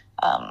easy.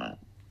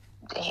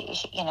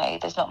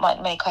 There's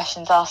not many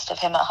questions asked of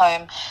him at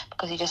home,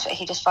 because he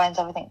just finds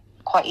everything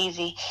quite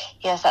easy.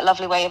 He has that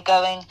lovely way of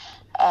going,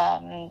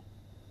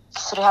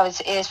 sort of have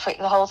his ears pricked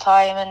the whole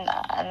time,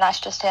 and that's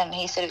just him.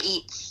 He sort of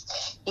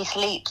eats, he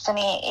sleeps, and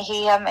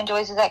he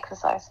enjoys his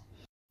exercise.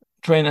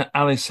 Trainer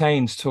Alice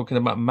Haynes talking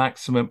about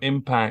maximum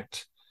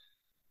impact,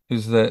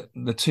 who's the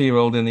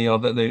 2-year-old in the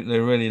yard that they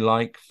really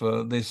like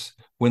for this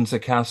Windsor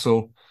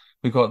Castle.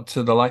 We've got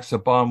to the likes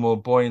of Barnwell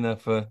Boyner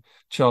for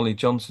Charlie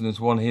Johnson, who's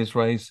won his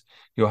race.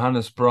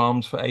 Johannes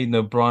Brahms for Aidan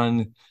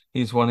O'Brien,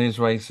 he's won his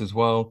race as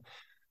well.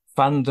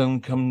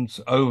 Fandom comes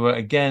over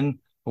again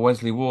for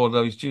Wesley Ward,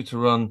 though he's due to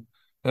run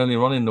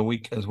earlier on in the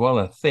week as well,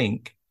 I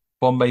think.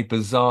 Bombay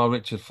Bazaar,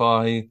 Richard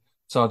Fahey,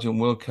 Sergeant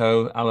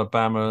Wilco,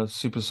 Alabama,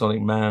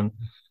 Supersonic Man,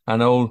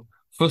 and old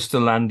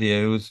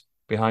Fusterlandia, who's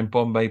behind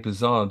Bombay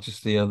Bazaar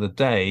just the other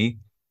day,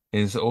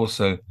 is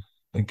also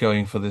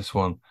going for this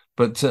one.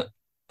 But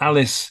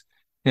Alice,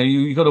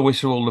 you've got to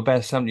wish her all the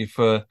best, haven't you,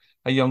 for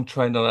a young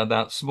trainer like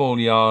that, small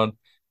yard,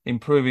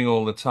 improving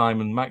all the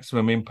time and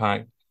maximum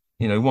impact.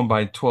 Won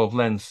by 12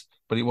 lengths,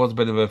 but it was a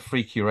bit of a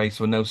freaky race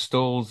with no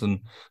stalls and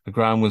the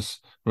ground was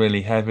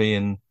really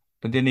heavy.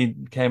 But then he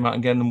came out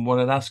again and won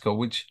at Ascot,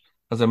 which,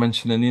 as I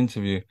mentioned in the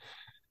interview,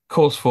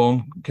 course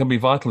form can be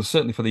vital,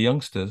 certainly for the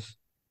youngsters.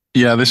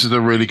 Yeah, this is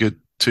a really good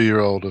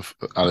 2-year-old of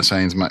Alice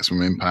Haynes'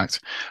 maximum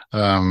impact.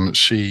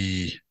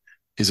 She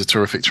is a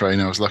terrific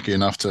trainer. I was lucky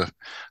enough to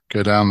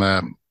go down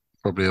there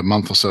probably a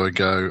month or so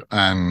ago,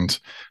 and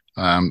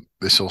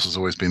this horse has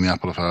always been the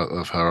apple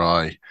of her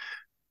eye.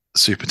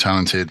 Super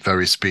talented,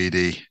 very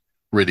speedy,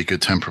 really good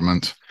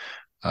temperament.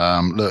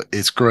 Look,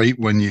 it's great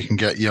when you can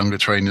get younger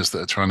trainers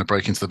that are trying to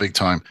break into the big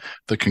time,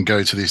 that can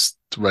go to these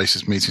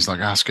races, meetings like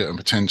Ascot, and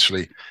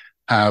potentially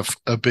have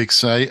a big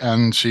say.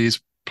 And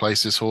she's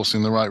placed this horse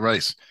in the right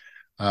race.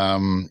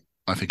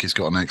 I think he's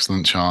got an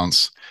excellent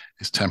chance.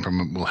 His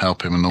temperament will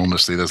help him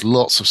enormously. There's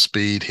lots of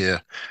speed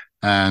here,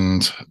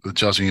 and the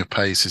judging of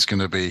pace is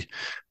going to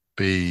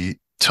be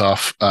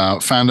tough.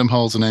 Fandom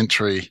holds an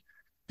entry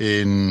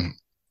in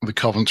the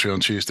Coventry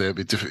on Tuesday. It'd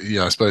be difficult.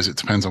 Yeah, I suppose it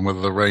depends on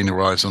whether the rain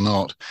arrives or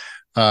not.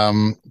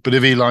 But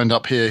if he lined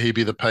up here, he'd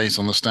be the pace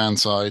on the stand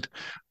side.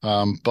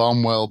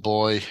 Barnwell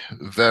Boy,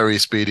 very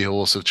speedy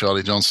horse of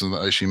Charlie Johnson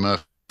that Oisin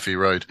Murphy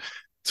rode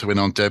to win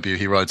on debut.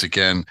 He rides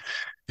again.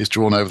 Is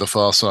drawn over the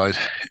far side.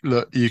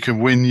 Look, you can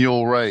win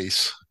your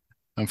race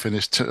and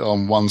finish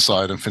on one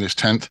side and finish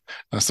 10th.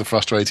 That's the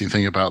frustrating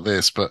thing about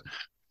this. But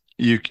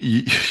you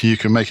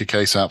can make a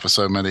case out for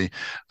so many.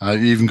 You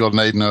even got an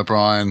Aidan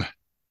O'Brien,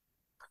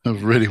 a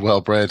really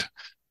well-bred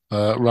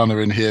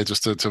runner in here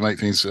just to make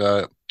things.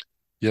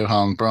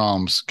 Johan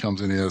Brahms comes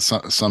in here,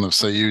 son of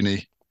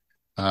Sayuni,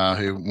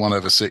 who won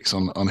over 6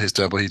 on his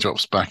double. He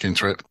drops back in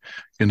trip,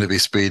 going to be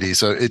speedy.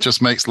 So it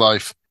just makes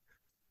life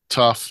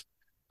tough.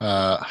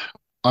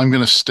 I'm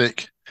going to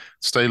stick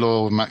stay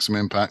loyal with Maximum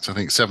Impact. I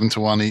think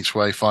 7-1 each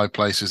way, 5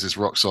 places is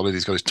rock solid.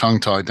 He's got his tongue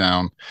tied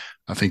down.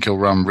 I think he'll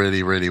run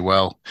really, really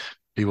well.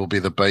 He will be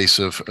the base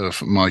of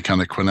my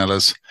kind of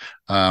Quinellas.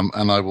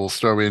 And I will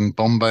throw in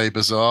Bombay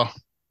Bazaar.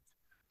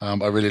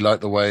 I really like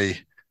the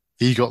way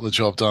he got the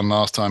job done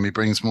last time. He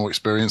brings more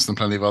experience than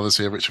plenty of others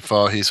here. Richard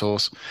Fahey's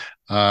horse.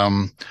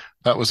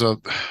 That was a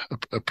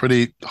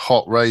pretty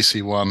hot race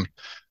he won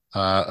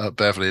at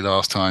Beverley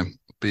last time.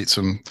 Beat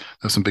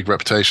there's some big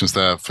reputations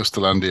there.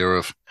 Fustalandia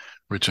of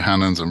Richard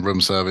Hannons and Room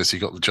Service. He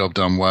got the job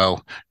done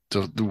well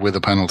with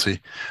a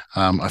penalty.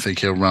 I think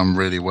he'll run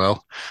really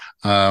well.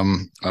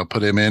 I'll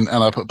put him in,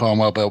 and I'll put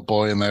Barnwell Belt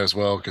Boy in there as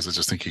well, because I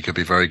just think he could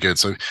be very good.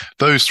 So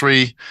those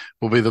 3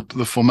 will be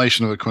the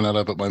formation of a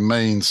Quinella, but my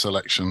main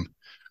selection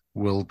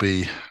will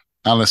be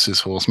Alice's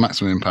horse,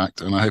 Maximum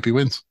Impact, and I hope he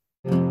wins.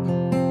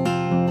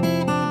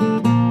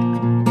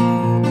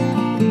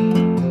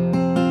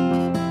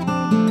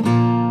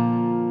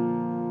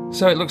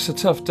 So it looks a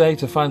tough day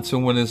to find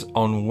some winners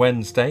on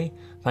Wednesday.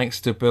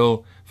 Thanks to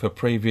Bill for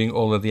previewing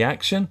all of the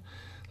action.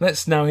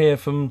 Let's now hear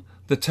from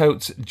the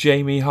totes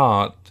Jamie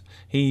Hart.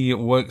 He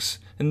works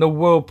in the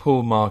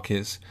Whirlpool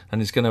markets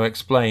and is going to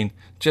explain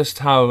just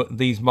how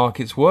these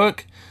markets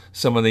work,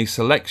 some of the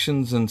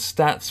selections and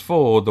stats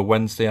for the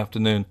Wednesday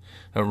afternoon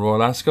at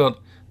Royal Ascot,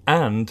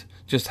 and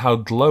just how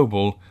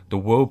global the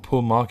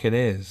Whirlpool market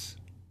is.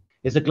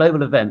 It's a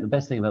global event. The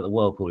best thing about the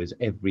Whirlpool is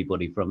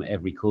everybody from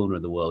every corner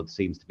of the world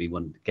seems to be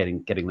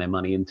getting their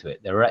money into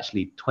it. There are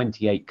actually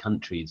 28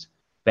 countries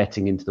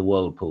betting into the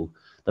Whirlpool.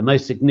 The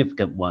most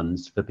significant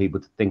ones for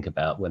people to think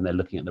about when they're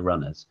looking at the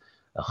runners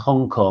are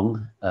Hong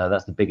Kong,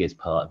 that's the biggest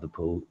part of the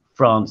pool.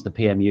 France, the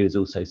PMU is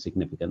also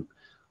significant.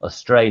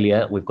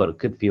 Australia, we've got a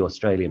good few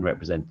Australian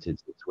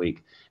representatives this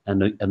week,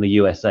 and the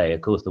USA,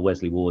 of course, the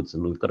Wesley Wards,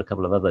 and we've got a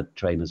couple of other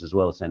trainers as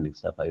well sending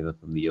stuff over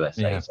from the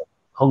USA. Yeah. So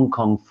Hong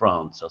Kong,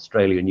 France,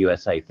 Australia, and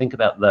USA. Think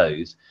about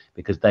those,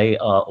 because they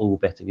are all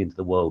betting into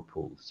the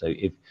Whirlpool. So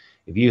if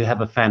you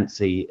have a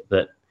fancy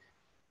that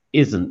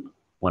isn't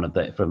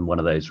from one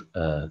of those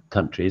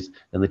countries,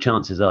 then the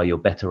chances are you're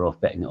better off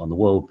betting it on the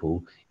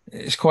Whirlpool.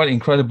 It's quite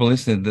incredible,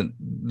 isn't it,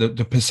 that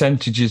the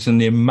percentages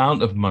and the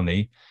amount of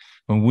money,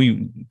 and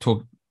we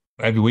talk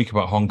every week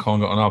about Hong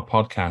Kong on our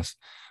podcast,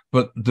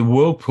 but the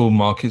Whirlpool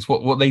markets,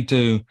 what they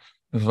do,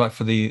 like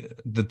for the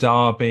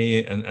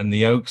Derby and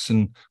the Oaks,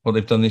 and what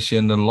they've done this year,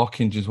 and the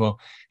Lockinge as well,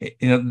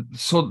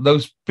 so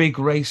those big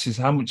races,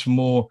 how much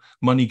more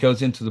money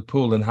goes into the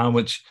pool and how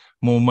much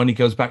more money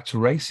goes back to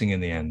racing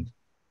in the end?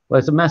 Well,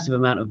 it's a massive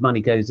amount of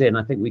money goes in.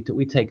 I think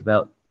we take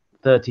about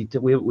 30.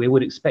 We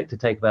would expect to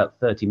take about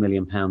 £30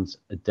 million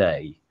a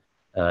day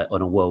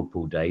on a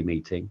Whirlpool day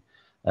meeting,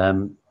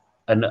 and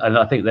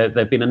I think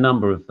there've been a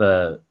number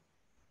of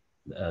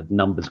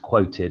numbers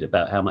quoted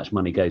about how much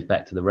money goes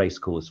back to the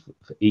racecourse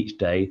for each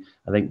day.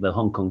 I think the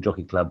Hong Kong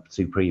Jockey Club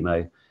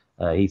Supremo,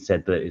 he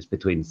said that it's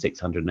between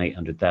 600 and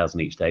 800,000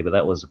 each day, but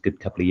that was a good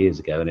couple of years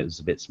ago, and it was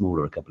a bit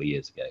smaller a couple of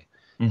years ago.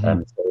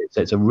 Mm-hmm.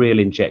 So it's a real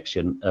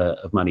injection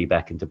of money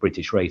back into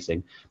British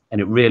racing,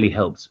 and it really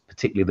helps,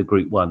 particularly the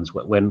Group 1s,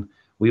 when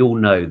we all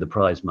know the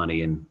prize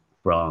money in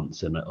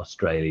France and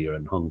Australia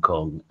and Hong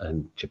Kong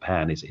and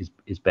Japan is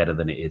better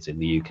than it is in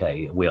the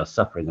UK. We are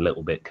suffering a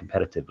little bit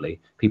competitively.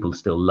 People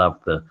still love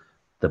the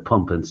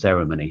pomp and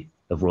ceremony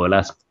of Royal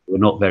Ascot. We're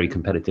not very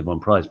competitive on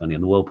prize money,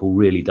 and the Whirlpool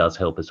really does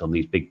help us on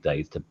these big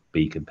days to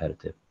be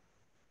competitive.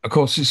 Of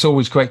course, it's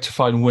always great to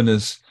find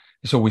winners.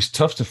 It's always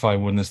tough to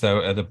find winners,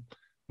 though, at a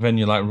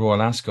venue like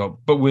Royal Ascot.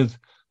 But with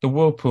the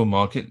Whirlpool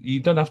market, you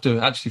don't have to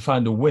actually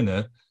find a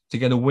winner to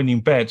get a winning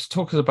bet.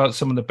 Talk us about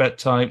some of the bet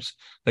types.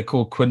 They're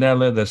called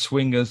Quinella, they're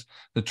swingers,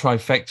 the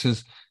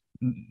trifectas.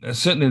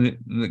 Certainly,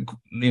 the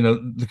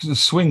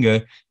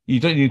swinger,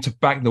 you don't need to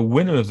back the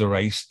winner of the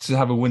race to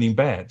have a winning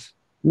bet.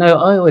 No,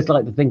 I always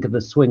like to think of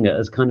the swinger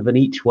as kind of an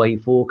each-way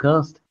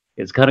forecast.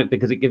 It's kind of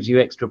because it gives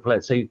you extra play.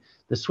 So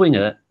the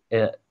swinger,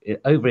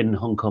 over in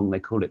Hong Kong, they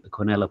call it the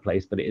Quinella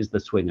place, but it is the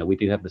swinger. We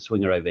do have the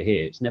swinger over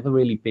here. It's never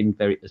really been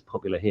as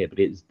popular here, but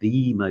it's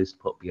the most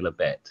popular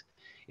bet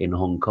in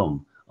Hong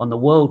Kong. On the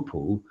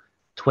Whirlpool,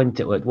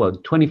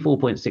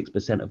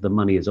 24.6% of the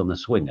money is on the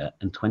swinger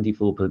and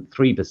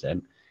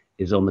 24.3%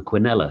 is on the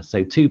Quinella.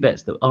 So two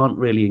bets that aren't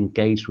really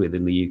engaged with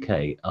in the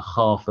UK are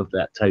half of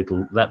that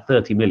total. That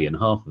 30 million,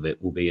 half of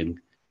it will be in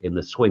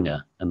the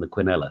swinger and the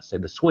Quinella. So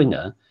the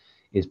swinger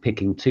is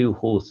picking two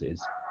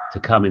horses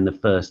to come in the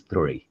first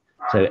three.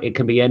 So it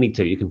can be any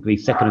two. You can be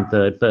second and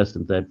third, first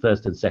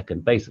and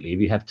second. Basically, if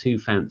you have two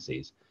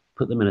fancies,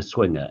 put them in a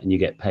swinger and you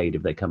get paid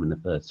if they come in the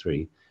first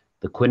three.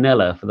 The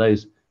Quinella, for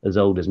those as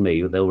old as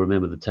me, they'll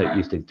remember the tote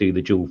used to do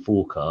the dual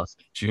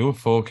forecast. Dual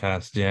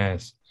forecast,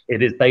 yes.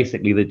 It is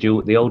basically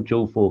the old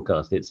dual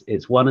forecast.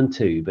 It's 1 and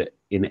 2, but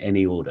in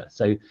any order.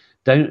 So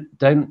don't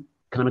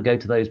kind of go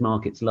to those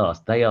markets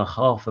last. They are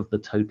half of the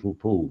total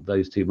pool,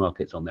 those two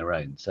markets on their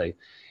own. So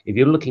if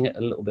you're looking at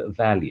a little bit of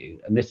value,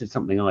 and this is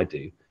something I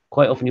do,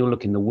 quite often you'll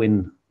look in the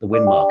win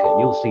market and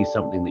you'll see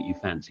something that you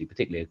fancy,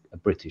 particularly a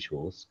British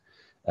horse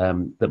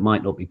that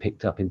might not be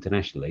picked up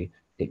internationally.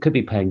 It could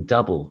be paying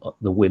double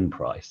the win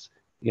price,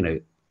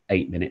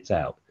 8 minutes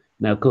out.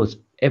 Now, of course,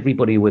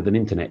 everybody with an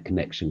internet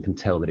connection can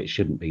tell that it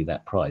shouldn't be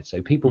that price.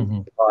 So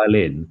people pile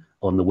in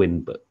on the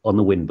win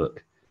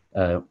book,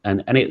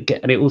 and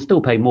it will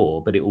still pay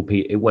more, but it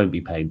won't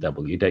be paying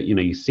double.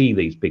 You see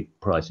these big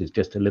prices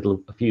just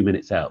a few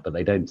minutes out, but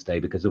they don't stay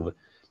because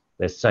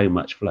there's so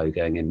much flow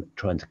going in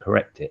trying to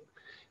correct it.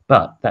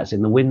 But that's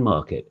in the win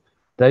market.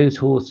 Those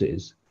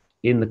horses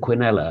in the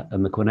Quinella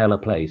and the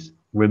Quinella Place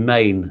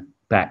remain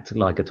backed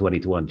like a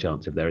 20-to-1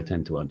 chance if they're a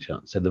 10-to-1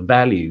 chance. So the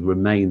value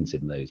remains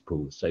in those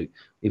pools. So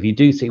if you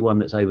do see one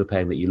that's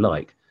overpaying that you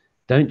like,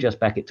 don't just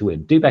back it to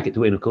win. Do back it to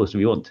win, of course, if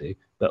you want to,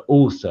 but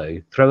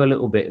also throw a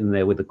little bit in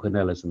there with the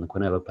Quinellas and the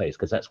Quinella Place,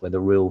 because that's where the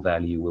real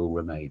value will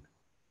remain.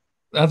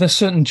 Are there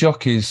certain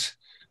jockeys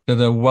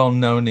that are well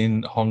known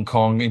in Hong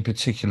Kong, in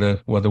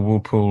particular, where the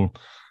Wool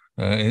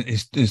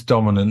is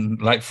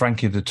dominant, like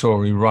Frankie the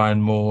Tory,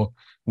 Ryan Moore,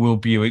 Will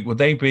Buick? Would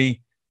they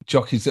be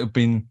jockeys that have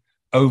been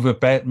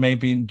overbet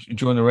maybe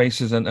during the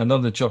races, and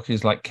other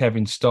jockeys like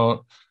Kevin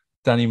Stott,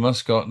 Danny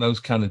Muscott, those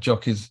kind of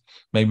jockeys,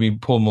 maybe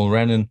Paul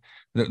Mulrennan,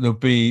 that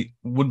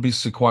would be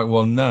so quite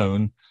well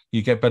known?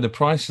 You get better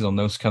prices on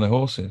those kind of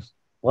horses.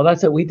 Well,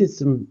 that's it. We did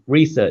some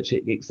research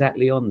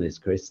exactly on this,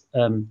 Chris.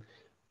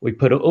 We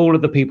put all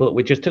of the people.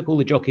 We just took all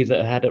the jockeys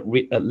that had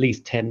at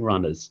least 10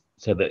 runners,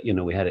 so that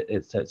we had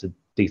it. So it's a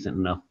decent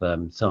enough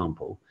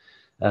sample.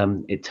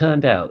 It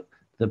turned out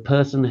the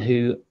person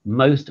who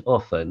most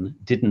often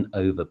didn't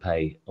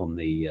overpay on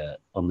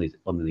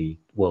the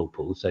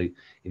Whirlpool. So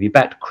if you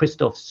backed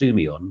Christophe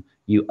Soumillon,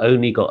 you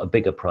only got a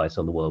bigger price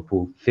on the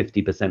Whirlpool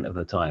 50% of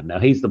the time. Now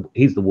he's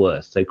the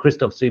worst. So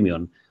Christophe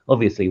Soumillon,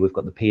 obviously we've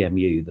got the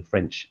PMU, the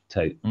French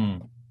tote.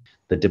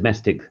 The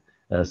domestic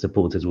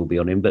supporters will be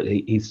on him, but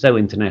he's so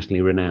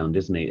internationally renowned,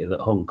 isn't he? That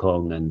Hong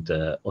Kong and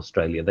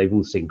Australia, they've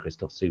all seen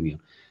Christophe Soumillon.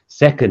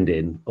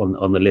 Second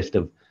on the list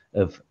of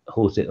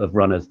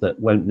runners that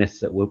won't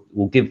necessarily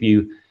will give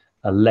you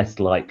a less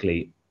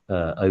likely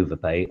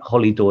overpay.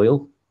 Holly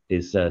Doyle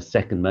is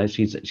second most.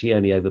 She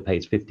only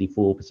overpays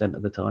 54%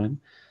 of the time.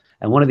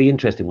 And one of the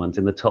interesting ones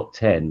in the top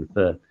 10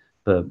 for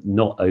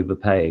not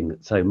overpaying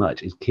so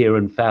much is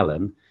Kieran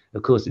Fallon.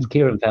 Of course, it's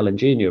Kieran Fallon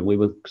Jr. and we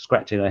were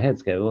scratching our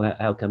heads going, well,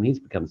 how come he's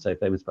become so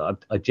famous?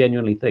 But I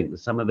genuinely think that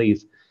some of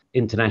these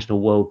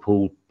international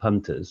Whirlpool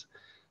punters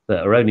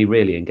that are only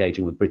really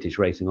engaging with British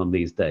racing on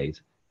these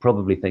days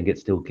probably think it's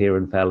still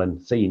Kieran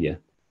Fallon Senior.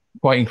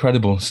 Quite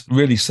incredible.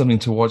 Really something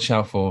to watch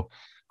out for.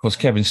 Of course,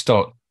 Kevin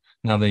Stott,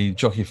 now the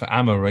jockey for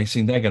Ammo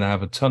Racing, they're going to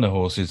have a ton of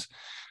horses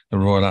at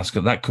Royal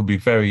Ascot. That could be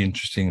very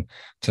interesting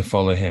to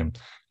follow him.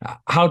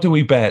 How do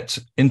we bet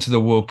into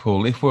the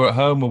Whirlpool? If we're at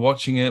home, we're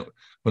watching it,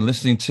 we're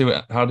listening to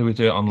it, how do we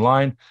do it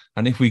online?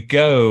 And if we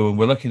go and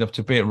we're lucky enough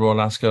to be at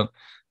Royal Ascot,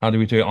 how do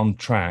we do it on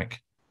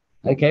track?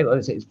 Okay, well,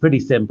 it's pretty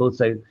simple.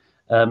 So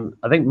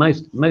I think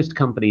most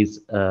companies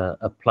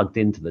are plugged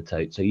into the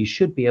tote, so you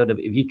should be able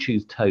to. If you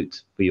choose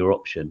tote for your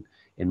option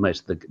in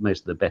most of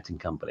the betting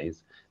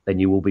companies, then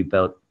you will be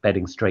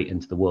betting straight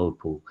into the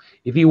Whirlpool.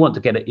 If you want to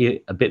get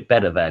a bit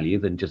better value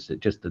than just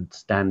the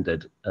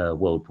standard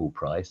Whirlpool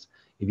price,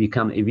 if you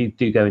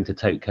do go into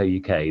Tote Co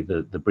UK,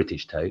 the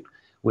British tote,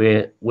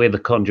 we're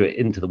the conduit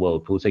into the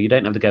Whirlpool, so you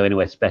don't have to go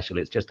anywhere special.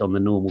 It's just on the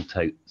normal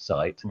tote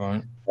site.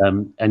 Right.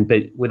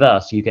 But with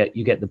us, you get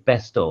the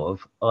best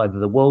of either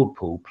the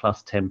Whirlpool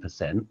plus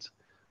 10%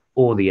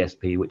 or the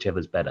SP,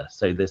 whichever's better.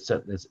 So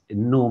there's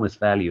enormous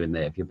value in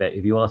there.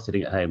 If you are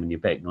sitting at home and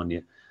you're betting on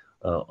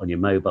your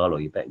mobile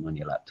or you're betting on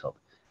your laptop,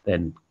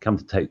 then come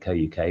to Tote Co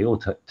UK or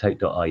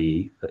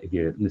tote.ie if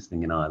you're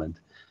listening in Ireland,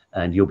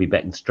 and you'll be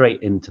betting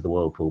straight into the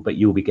Whirlpool, but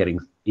you'll be getting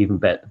even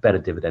better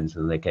dividends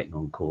than they're getting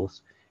on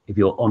course. If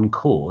you're on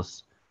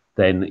course,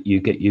 then you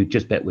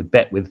just bet with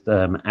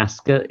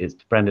Ascot. It's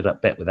branded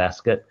up Bet with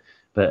Ascot,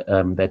 but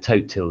they're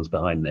tote tills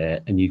behind there,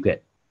 and you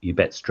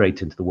bet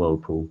straight into the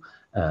Whirlpool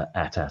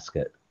at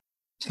Ascot.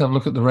 Let's have a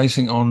look at the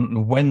racing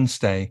on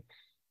Wednesday,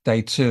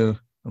 day 2,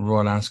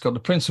 Royal Ascot. The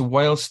Prince of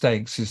Wales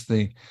Stakes is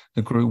the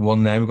Group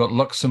 1 there. We've got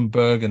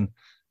Luxembourg and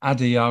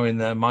Adiyar in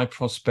there, My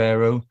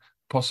Prospero,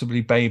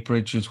 possibly Bay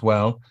Bridge as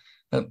well.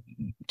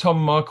 Tom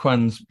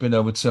Marquand's been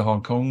over to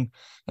Hong Kong,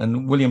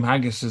 and William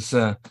Haggis has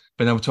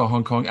been over to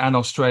Hong Kong and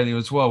Australia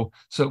as well.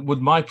 So would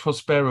My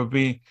Prospero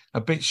be a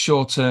bit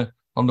shorter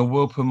on the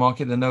Whirlpool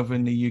market than over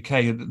in the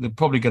UK? They're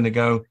probably going to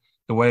go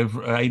the way of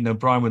Aidan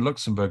O'Brien with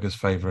Luxembourg as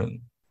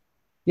favourite.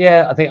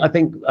 Yeah, I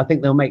think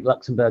they'll make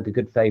Luxembourg a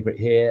good favourite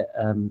here.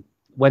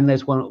 When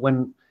there's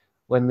when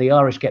the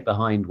Irish get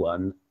behind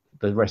one,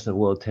 the rest of the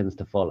world tends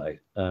to follow.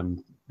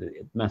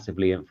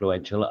 Massively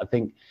influential. I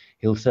think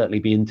he'll certainly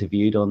be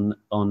interviewed on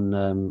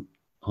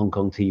Hong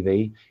Kong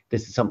TV.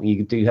 This is something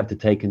you do have to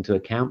take into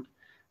account.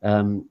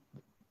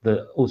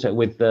 Also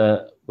with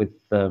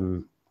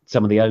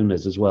some of the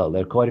owners as well.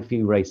 There are quite a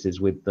few races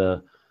with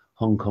the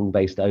Hong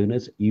Kong-based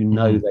owners. They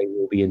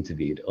will be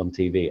interviewed on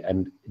TV.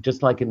 And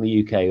just like in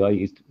the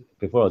UK,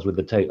 before I was with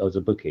the Tote, I was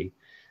a bookie.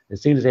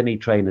 As soon as any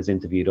trainer's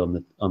interviewed on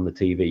the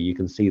TV, you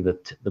can see the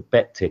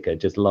bet ticker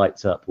just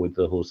lights up with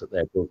the horse that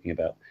they're talking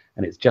about,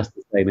 and it's just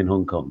the same in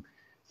Hong Kong.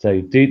 So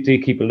do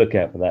keep a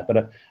lookout for that.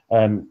 But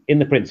in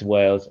the Prince of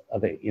Wales, I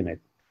think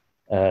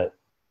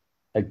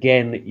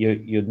again,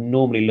 you're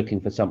normally looking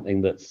for something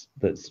that's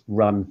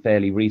run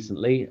fairly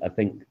recently. I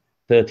think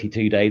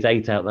 32 days,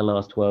 8 out of the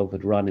last 12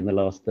 had run in the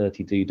last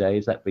 32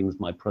 days. That brings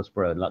my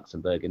Prospero and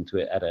Luxembourg into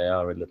it.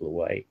 Adayar a little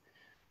away.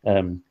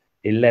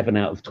 11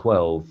 out of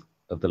 12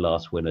 of the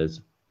last winners,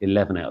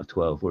 11 out of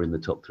 12 were in the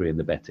top 3 in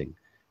the betting.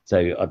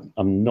 So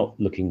I'm not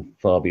looking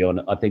far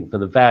beyond. I think for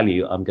the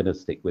value, I'm going to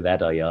stick with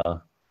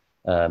Adayar.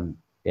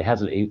 It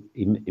hasn't. He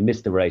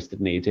missed the race,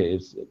 didn't he? It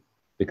was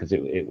because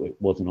it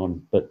wasn't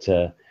on. But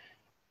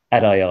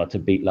Adayar to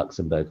beat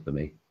Luxembourg for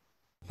me.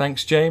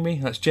 Thanks, Jamie.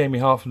 That's Jamie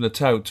Hart from the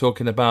Tote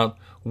talking about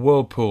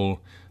Whirlpool,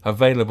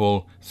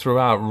 available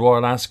throughout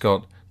Royal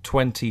Ascot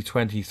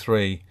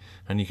 2023.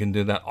 And you can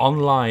do that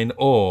online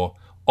or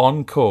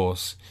on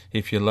course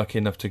if you're lucky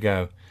enough to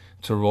go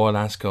to Royal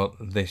Ascot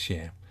this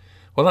year.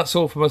 Well, that's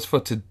all from us for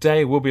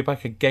today. We'll be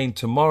back again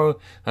tomorrow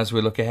as we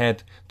look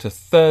ahead to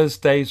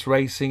Thursday's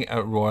racing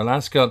at Royal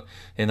Ascot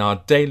in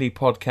our daily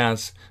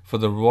podcast for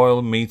the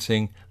Royal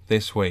meeting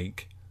this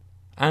week.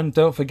 And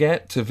don't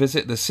forget to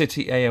visit the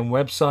City AM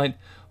website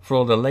for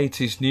all the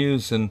latest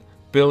news and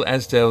Bill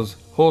Esdale's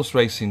horse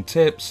racing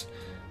tips.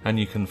 And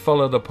you can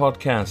follow the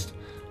podcast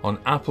on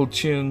Apple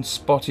Tunes,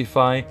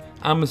 Spotify,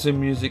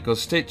 Amazon Music or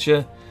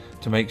Stitcher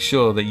to make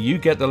sure that you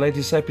get the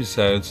latest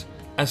episodes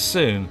as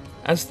soon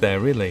as they're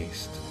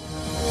released.